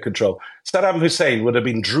ego control. Saddam Hussein would have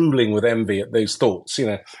been drooling with envy at those thoughts,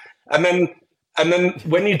 And then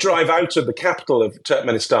when you drive out of the capital of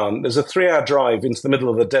Turkmenistan, there's a 3-hour drive into the middle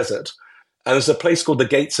of the desert, and there's a place called the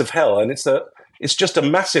Gates of Hell, and it's just a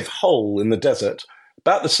massive hole in the desert,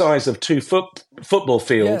 about the size of 2 football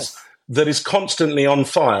fields, that is constantly on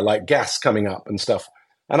fire, like gas coming up and stuff.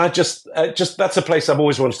 And I just that's a place I've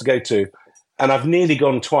always wanted to go to, and I've nearly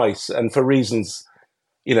gone twice, and for reasons,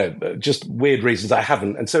 just weird reasons, I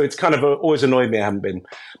haven't. And so it's kind of always annoyed me I haven't been.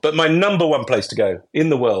 But my number one place to go in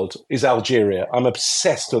the world is Algeria. I'm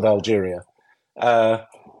obsessed with Algeria.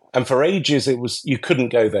 And for ages, you couldn't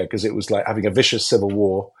go there because it was like having a vicious civil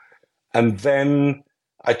war. And then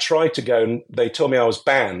I tried to go, and they told me I was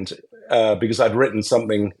banned because I'd written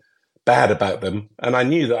something bad about them. And I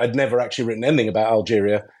knew that I'd never actually written anything about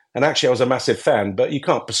Algeria. And actually, I was a massive fan, but you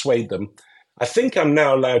can't persuade them. I think I'm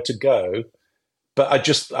now allowed to go, but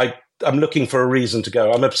I'm looking for a reason to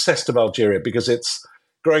go. I'm obsessed with Algeria because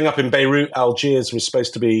growing up in Beirut, Algiers was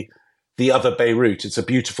supposed to be the other Beirut. It's a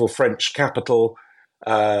beautiful French capital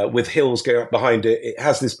with hills going up behind it. It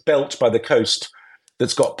has this belt by the coast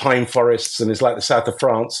that's got pine forests and is like the south of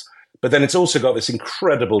France. But then it's also got this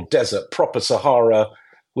incredible desert, proper Sahara,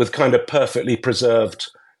 with kind of perfectly preserved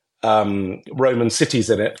Roman cities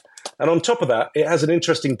in it. And on top of that, it has an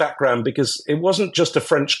interesting background because it wasn't just a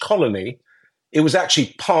French colony. It was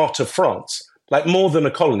actually part of France, like more than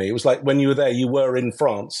a colony. It was like when you were there, you were in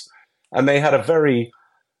France. And they had a very,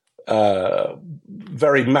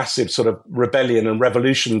 very massive sort of rebellion and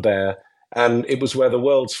revolution there. And it was where the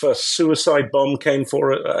world's first suicide bomb came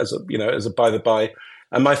for it, as a by the by.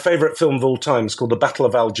 And my favorite film of all time is called The Battle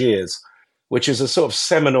of Algiers, which is a sort of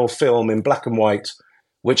seminal film in black and white,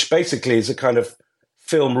 which basically is a kind of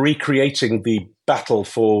film recreating the battle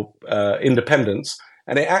for independence,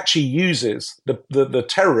 and it actually uses the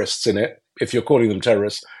terrorists in it, if you're calling them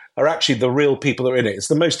terrorists, are actually the real people that are in it. It's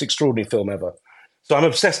the most extraordinary film ever. So I'm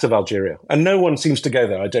obsessed with Algeria, and no one seems to go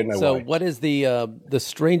there. I don't know why. So what is the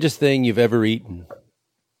strangest thing you've ever eaten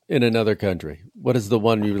in another country? What is the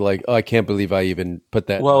one you're like, oh, I can't believe I even put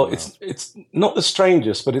that? Well, it's not the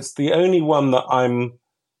strangest, but it's the only one that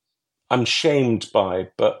I'm shamed by,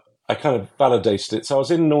 but I kind of validated it. So I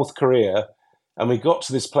was in North Korea, and we got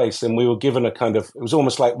to this place, and we were given a kind of, it was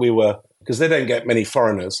almost like we were, because they don't get many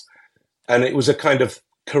foreigners, and it was a kind of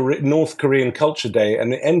North Korean culture day,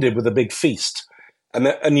 and it ended with a big feast.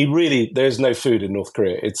 And you really, there's no food in North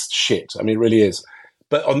Korea. It's shit. I mean, it really is.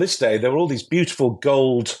 But on this day, there were all these beautiful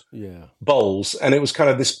gold bowls, and it was kind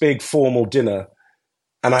of this big formal dinner.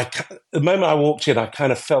 And the moment I walked in, I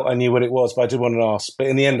kind of felt I knew what it was, but I didn't want to ask. But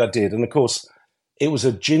in the end, I did. And of course, it was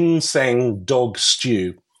a ginseng dog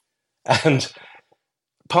stew. And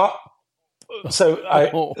to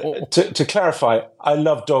clarify, I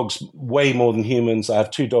love dogs way more than humans. I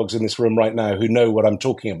have 2 dogs in this room right now who know what I'm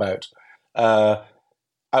talking about. But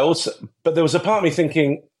there was a part of me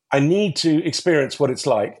thinking, I need to experience what it's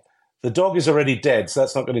like. The dog is already dead, so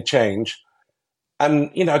that's not going to change.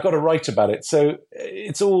 And, I got to write about it. So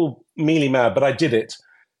it's all mealy mad, but I did it.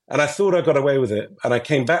 And I thought I got away with it. And I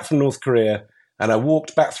came back from North Korea, and I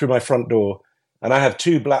walked back through my front door, and I have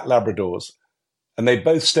 2 black Labradors. And they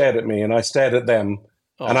both stared at me, and I stared at them.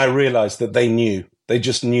 Oh. And I realized that they knew. They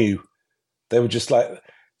just knew. They were just like,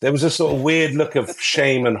 there was a sort of weird look of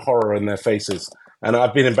shame and horror in their faces. And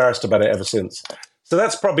I've been embarrassed about it ever since. So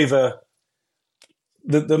that's probably the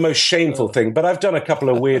most shameful thing. But I've done a couple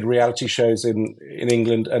of weird reality shows in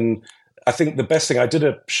England. And I think the best thing, I did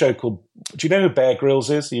a show called, do you know who Bear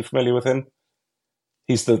Grylls is? Are you familiar with him?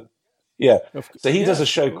 He's So he does a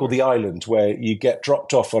show called The Island, where you get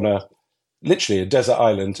dropped off on literally a desert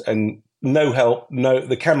island, and no help,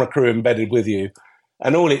 the camera crew embedded with you.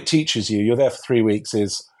 And all it teaches you, you're there for 3 weeks,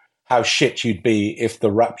 is how shit you'd be if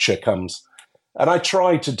the rapture comes. And I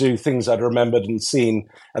tried to do things I'd remembered and seen.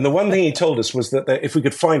 And the one thing he told us was that if we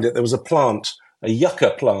could find it, there was a plant, a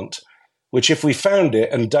yucca plant, which if we found it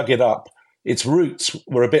and dug it up, its roots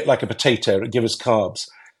were a bit like a potato. It would give us carbs.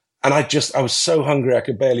 And I was so hungry I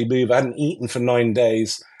could barely move. I hadn't eaten for 9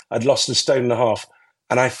 days. I'd lost 1.5 stones.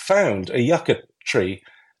 And I found a yucca tree.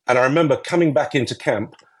 And I remember coming back into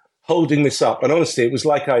camp, holding this up. And honestly, it was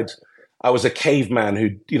like I was a caveman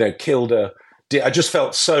who, killed I just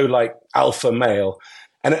felt so like alpha male.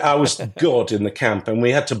 And I was God in the camp. And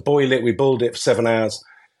we had to boil it. We boiled it for 7 hours.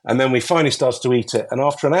 And then we finally started to eat it. And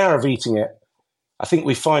after an hour of eating it, I think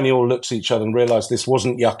we finally all looked at each other and realized this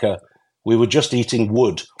wasn't yucca. We were just eating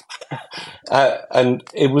wood. And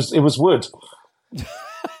it was wood.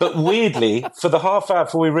 But weirdly, for the half hour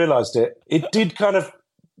before we realized it did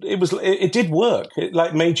it did work. It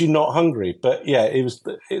like made you not hungry. But yeah,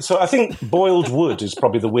 so I think boiled wood is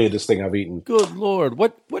probably the weirdest thing I've eaten. Good Lord.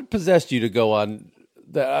 What possessed you to go on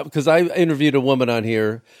that? Because I interviewed a woman on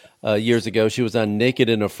here years ago. She was on Naked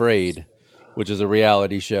and Afraid, which is a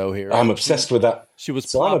reality show here. I'm obsessed with that. She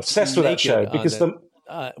was I'm obsessed with that show because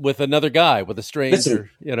with another guy, with a stranger,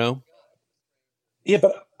 Yeah,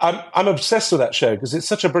 but I'm obsessed with that show because it's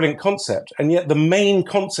such a brilliant concept. And yet the main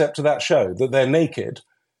concept of that show, that they're naked,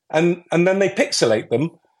 and then they pixelate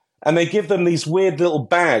them and they give them these weird little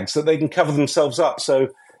bags that they can cover themselves up. So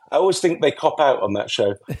I always think they cop out on that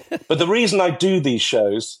show. But the reason I do these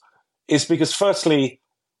shows is because firstly,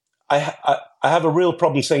 I have a real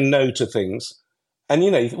problem saying no to things. And,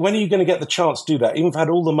 when are you going to get the chance to do that? Even if I had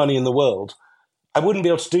all the money in the world, I wouldn't be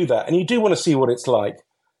able to do that. And you do want to see what it's like.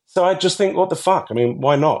 So I just think, what the fuck? I mean,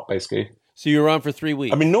 why not, basically? So you were on for 3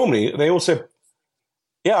 weeks. I mean, normally they also...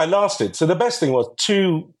 Yeah, I lasted. So the best thing was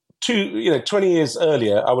 20 years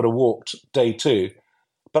earlier, I would have walked day 2.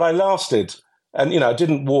 But I lasted, and, I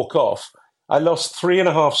didn't walk off. I lost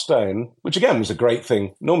 3.5 stone, which again was a great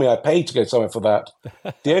thing. Normally I paid to go somewhere for that.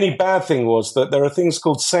 The only bad thing was that there are things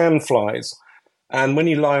called sand flies. And when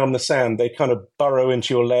you lie on the sand, they kind of burrow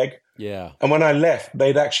into your leg. Yeah. And when I left,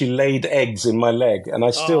 they'd actually laid eggs in my leg, and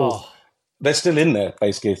they're still in there,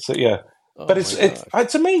 basically. So yeah, but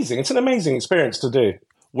it's amazing. It's an amazing experience to do.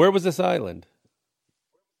 Where was this island?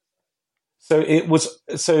 So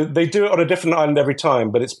they do it on a different island every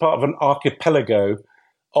time, but it's part of an archipelago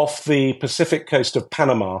off the Pacific coast of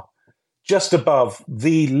Panama, just above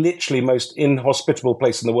the literally most inhospitable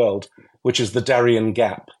place in the world, which is the Darien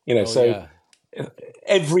Gap. I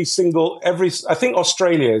think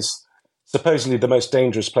Australia is supposedly the most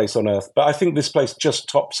dangerous place on earth, but I think this place just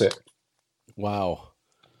tops it. Wow.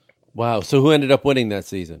 So who ended up winning that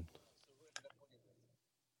season?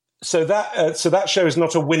 So that show is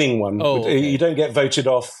not a winning one. Oh, okay. You don't get voted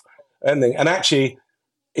off. Anything. And actually,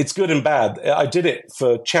 it's good and bad. I did it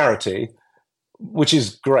for charity, which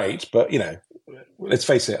is great, but let's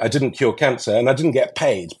face it, I didn't cure cancer and I didn't get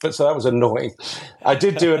paid, but so that was annoying. I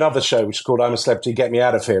did do another show which is called I'm a Celebrity, Get Me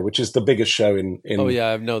Out of Here, which is the biggest show in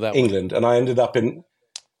I know that England, and I ended up in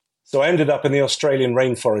the Australian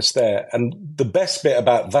rainforest there. And the best bit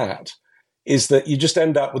about that is that you just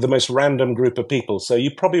end up with the most random group of people. So you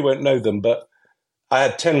probably won't know them, but I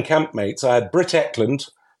had 10 campmates. I had Britt Eklund,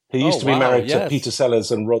 who used to be married to Peter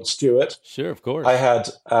Sellers and Rod Stewart. Sure, of course. I had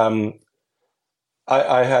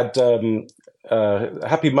the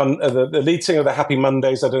lead singer of the Happy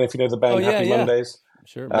Mondays. I don't know if you know the band Happy Mondays.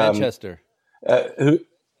 Sure, Manchester.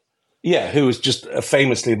 Who was just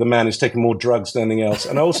famously the man who's taken more drugs than anything else.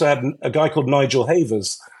 And I also had a guy called Nigel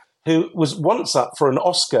Havers, who was once up for an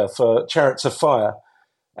Oscar for Chariots of Fire.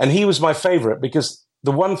 And he was my favorite because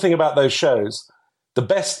the one thing about those shows,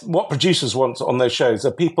 what producers want on those shows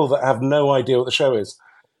are people that have no idea what the show is.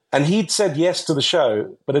 And he'd said yes to the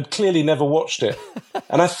show, but had clearly never watched it.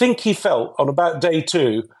 And I think he felt on about day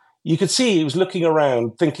 2, you could see he was looking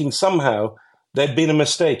around thinking somehow there'd been a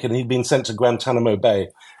mistake and he'd been sent to Guantanamo Bay.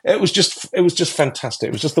 It was just fantastic.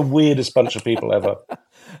 It was just the weirdest bunch of people ever.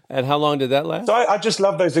 And how long did that last? So I just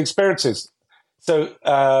love those experiences. So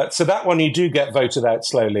that one you do get voted out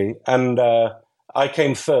slowly. And I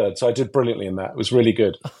came 3rd, so I did brilliantly in that. It was really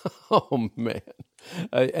good. Oh, man.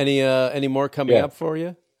 Any more coming up for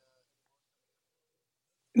you?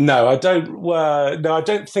 No, I don't. No, I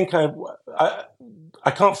don't think I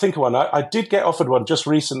can't think of one. I did get offered one just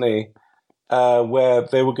recently where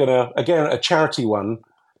they were going to, again, a charity one,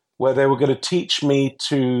 where they were going to teach me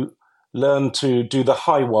to learn to do the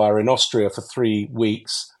high wire in Austria for 3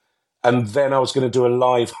 weeks. And then I was going to do a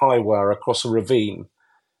live high wire across a ravine.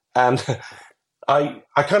 And I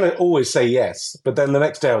kind of always say yes. But then the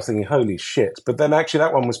next day I was thinking, holy shit. But then actually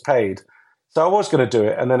that one was paid. So I was going to do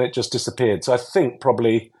it, and then it just disappeared. So I think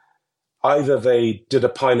probably either they did a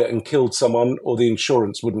pilot and killed someone, or the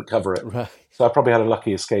insurance wouldn't cover it. Right. So I probably had a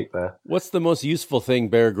lucky escape there. What's the most useful thing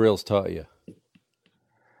Bear Grylls taught you?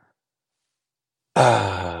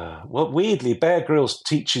 Well, weirdly, Bear Grylls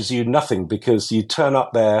teaches you nothing because you turn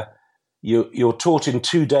up there, you're taught in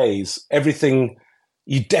 2 days everything.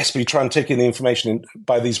 You desperately try and take in the information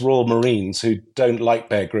by these Royal Marines who don't like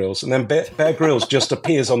Bear Grylls, and then Bear Grylls just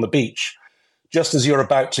appears on the beach. Just as you're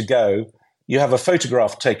about to go, you have a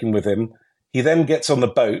photograph taken with him. He then gets on the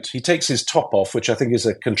boat. He takes his top off, which I think is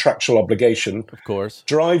a contractual obligation. Of course.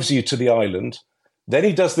 Drives you to the island. Then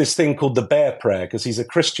he does this thing called the bear prayer because he's a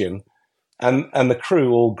Christian. And the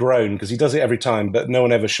crew all groan because he does it every time, but no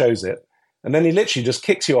one ever shows it. And then he literally just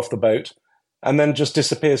kicks you off the boat and then just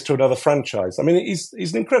disappears to another franchise. I mean, he's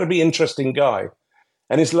an incredibly interesting guy.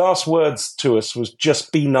 And his last words to us was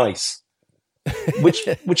just be nice.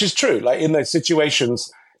 which is true. Like in those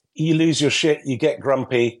situations, you lose your shit, you get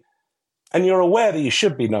grumpy, and you're aware that you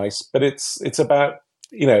should be nice, but it's about,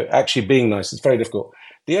 actually being nice. It's very difficult.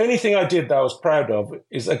 The only thing I did that I was proud of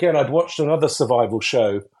is, again, I'd watched another survival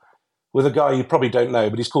show with a guy you probably don't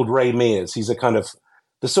know, but he's called Ray Mears. He's the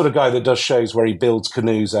sort of guy that does shows where he builds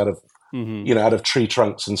canoes out of, out of tree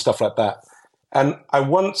trunks and stuff like that. And I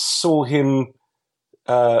once saw him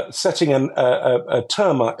setting a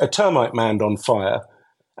termite mound on fire,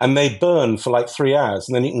 and they burn for like 3 hours,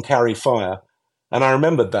 and then you can carry fire. And I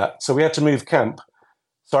remembered that, so we had to move camp.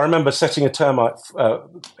 So I remember setting a termite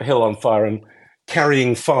hill on fire and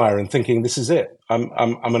carrying fire, and thinking, "This is it. I'm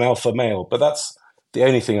an alpha male." But that's the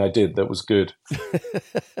only thing I did that was good.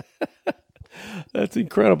 That's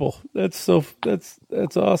incredible. That's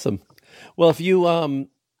awesome. Well, if you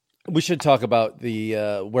we should talk about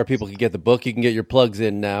the where people can get the book. You can get your plugs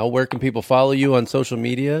in now. Where can people follow you on social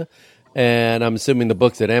media? And I'm assuming the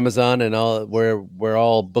book's at Amazon and all where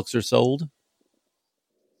all books are sold.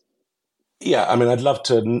 Yeah, I mean, I'd love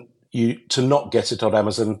to not get it on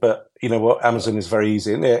Amazon, but you know what? Amazon is very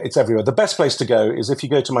easy, and it's everywhere. The best place to go is if you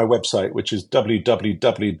go to my website, which is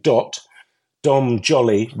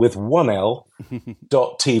www.domjoly with one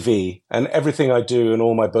L.tv, and everything I do and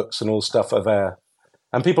all my books and all stuff are there.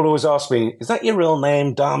 And people always ask me, is that your real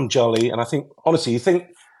name, Dom Joly? And I think, honestly, you think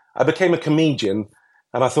I became a comedian,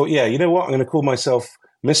 and I thought, yeah, you know what? I'm going to call myself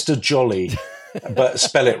Mr. Jolly, but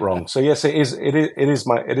spell it wrong. So yes, it is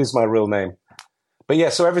my real name. But yeah,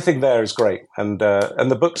 so everything there is great, and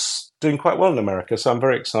the book's doing quite well in America, so I'm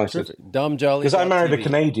very excited. Terrific. Dom Joly, because I married a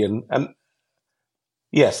Canadian, and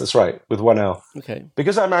yes, that's right, with one L. Okay.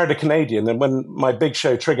 Because I married a Canadian, and when my big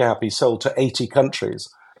show Trigger Happy sold to 80 countries,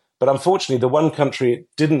 but unfortunately, the one country it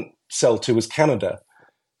didn't sell to was Canada.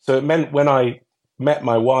 So it meant when I met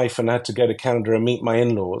my wife and had to go to Canada and meet my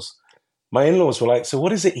in-laws were like, so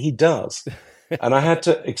what is it he does? And I had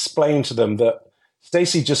to explain to them that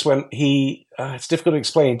Stacey just went, it's difficult to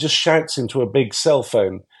explain, just shouts into a big cell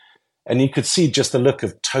phone. And you could see just the look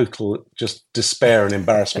of total just despair and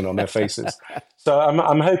embarrassment on their faces. So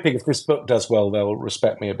I'm hoping if this book does well, they'll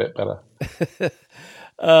respect me a bit better.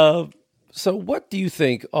 So what do you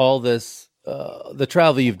think all this, the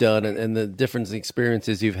travel you've done and the different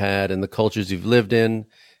experiences you've had and the cultures you've lived in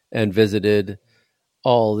and visited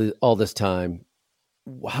all this time,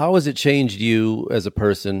 how has it changed you as a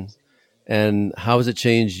person, and how has it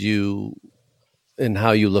changed you in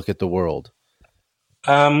how you look at the world?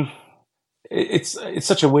 It's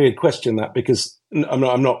such a weird question, that, because I'm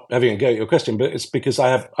not having a go at your question, but it's because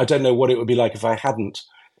I don't know what it would be like if I hadn't.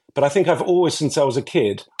 But I think I've always, since I was a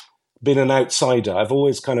kid, been an outsider. I've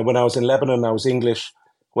always when I was in Lebanon, I was English.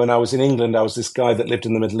 When I was in England, I was this guy that lived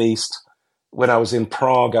in the Middle East. When I was in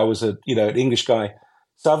Prague, I was an English guy.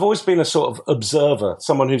 So I've always been a sort of observer,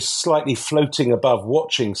 someone who's slightly floating above,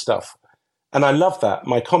 watching stuff. And I love that.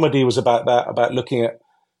 My comedy was about that, about looking at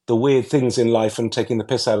the weird things in life and taking the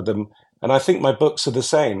piss out of them. And I think my books are the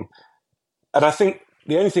same. And I think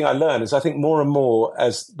the only thing I learn is I think more and more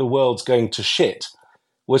as the world's going to shit,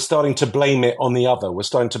 we're starting to blame it on the other. We're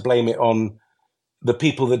starting to blame it on the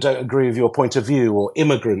people that don't agree with your point of view, or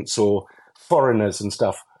immigrants or foreigners and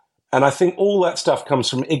stuff. And I think all that stuff comes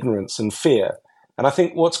from ignorance and fear. And I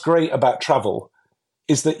think what's great about travel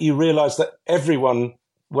is that you realize that everyone,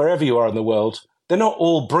 wherever you are in the world, they're not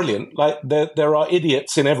all brilliant. Like there are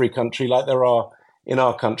idiots in every country, like there are in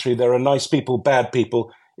our country. There are nice people, bad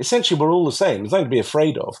people. Essentially, we're all the same. There's nothing to be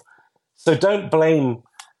afraid of. So don't blame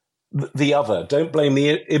the other. Don't blame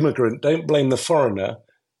the immigrant. Don't blame the foreigner.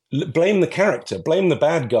 Blame the character. Blame the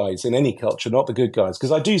bad guys in any culture, not the good guys.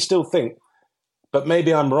 Because I do still think, but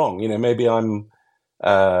maybe I'm wrong.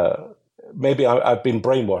 Maybe I've been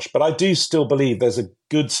brainwashed. But I do still believe there's a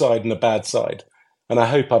good side and a bad side. And I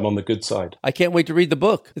hope I'm on the good side. I can't wait to read the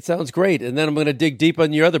book. It sounds great. And then I'm going to dig deep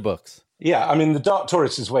on your other books. Yeah, I mean, The Dark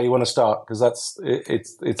Tourist is where you want to start, because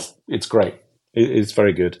it's great. It's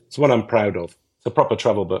very good. It's one I'm proud of. It's a proper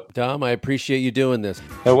travel book. Dom, I appreciate you doing this.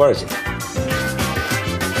 No worries.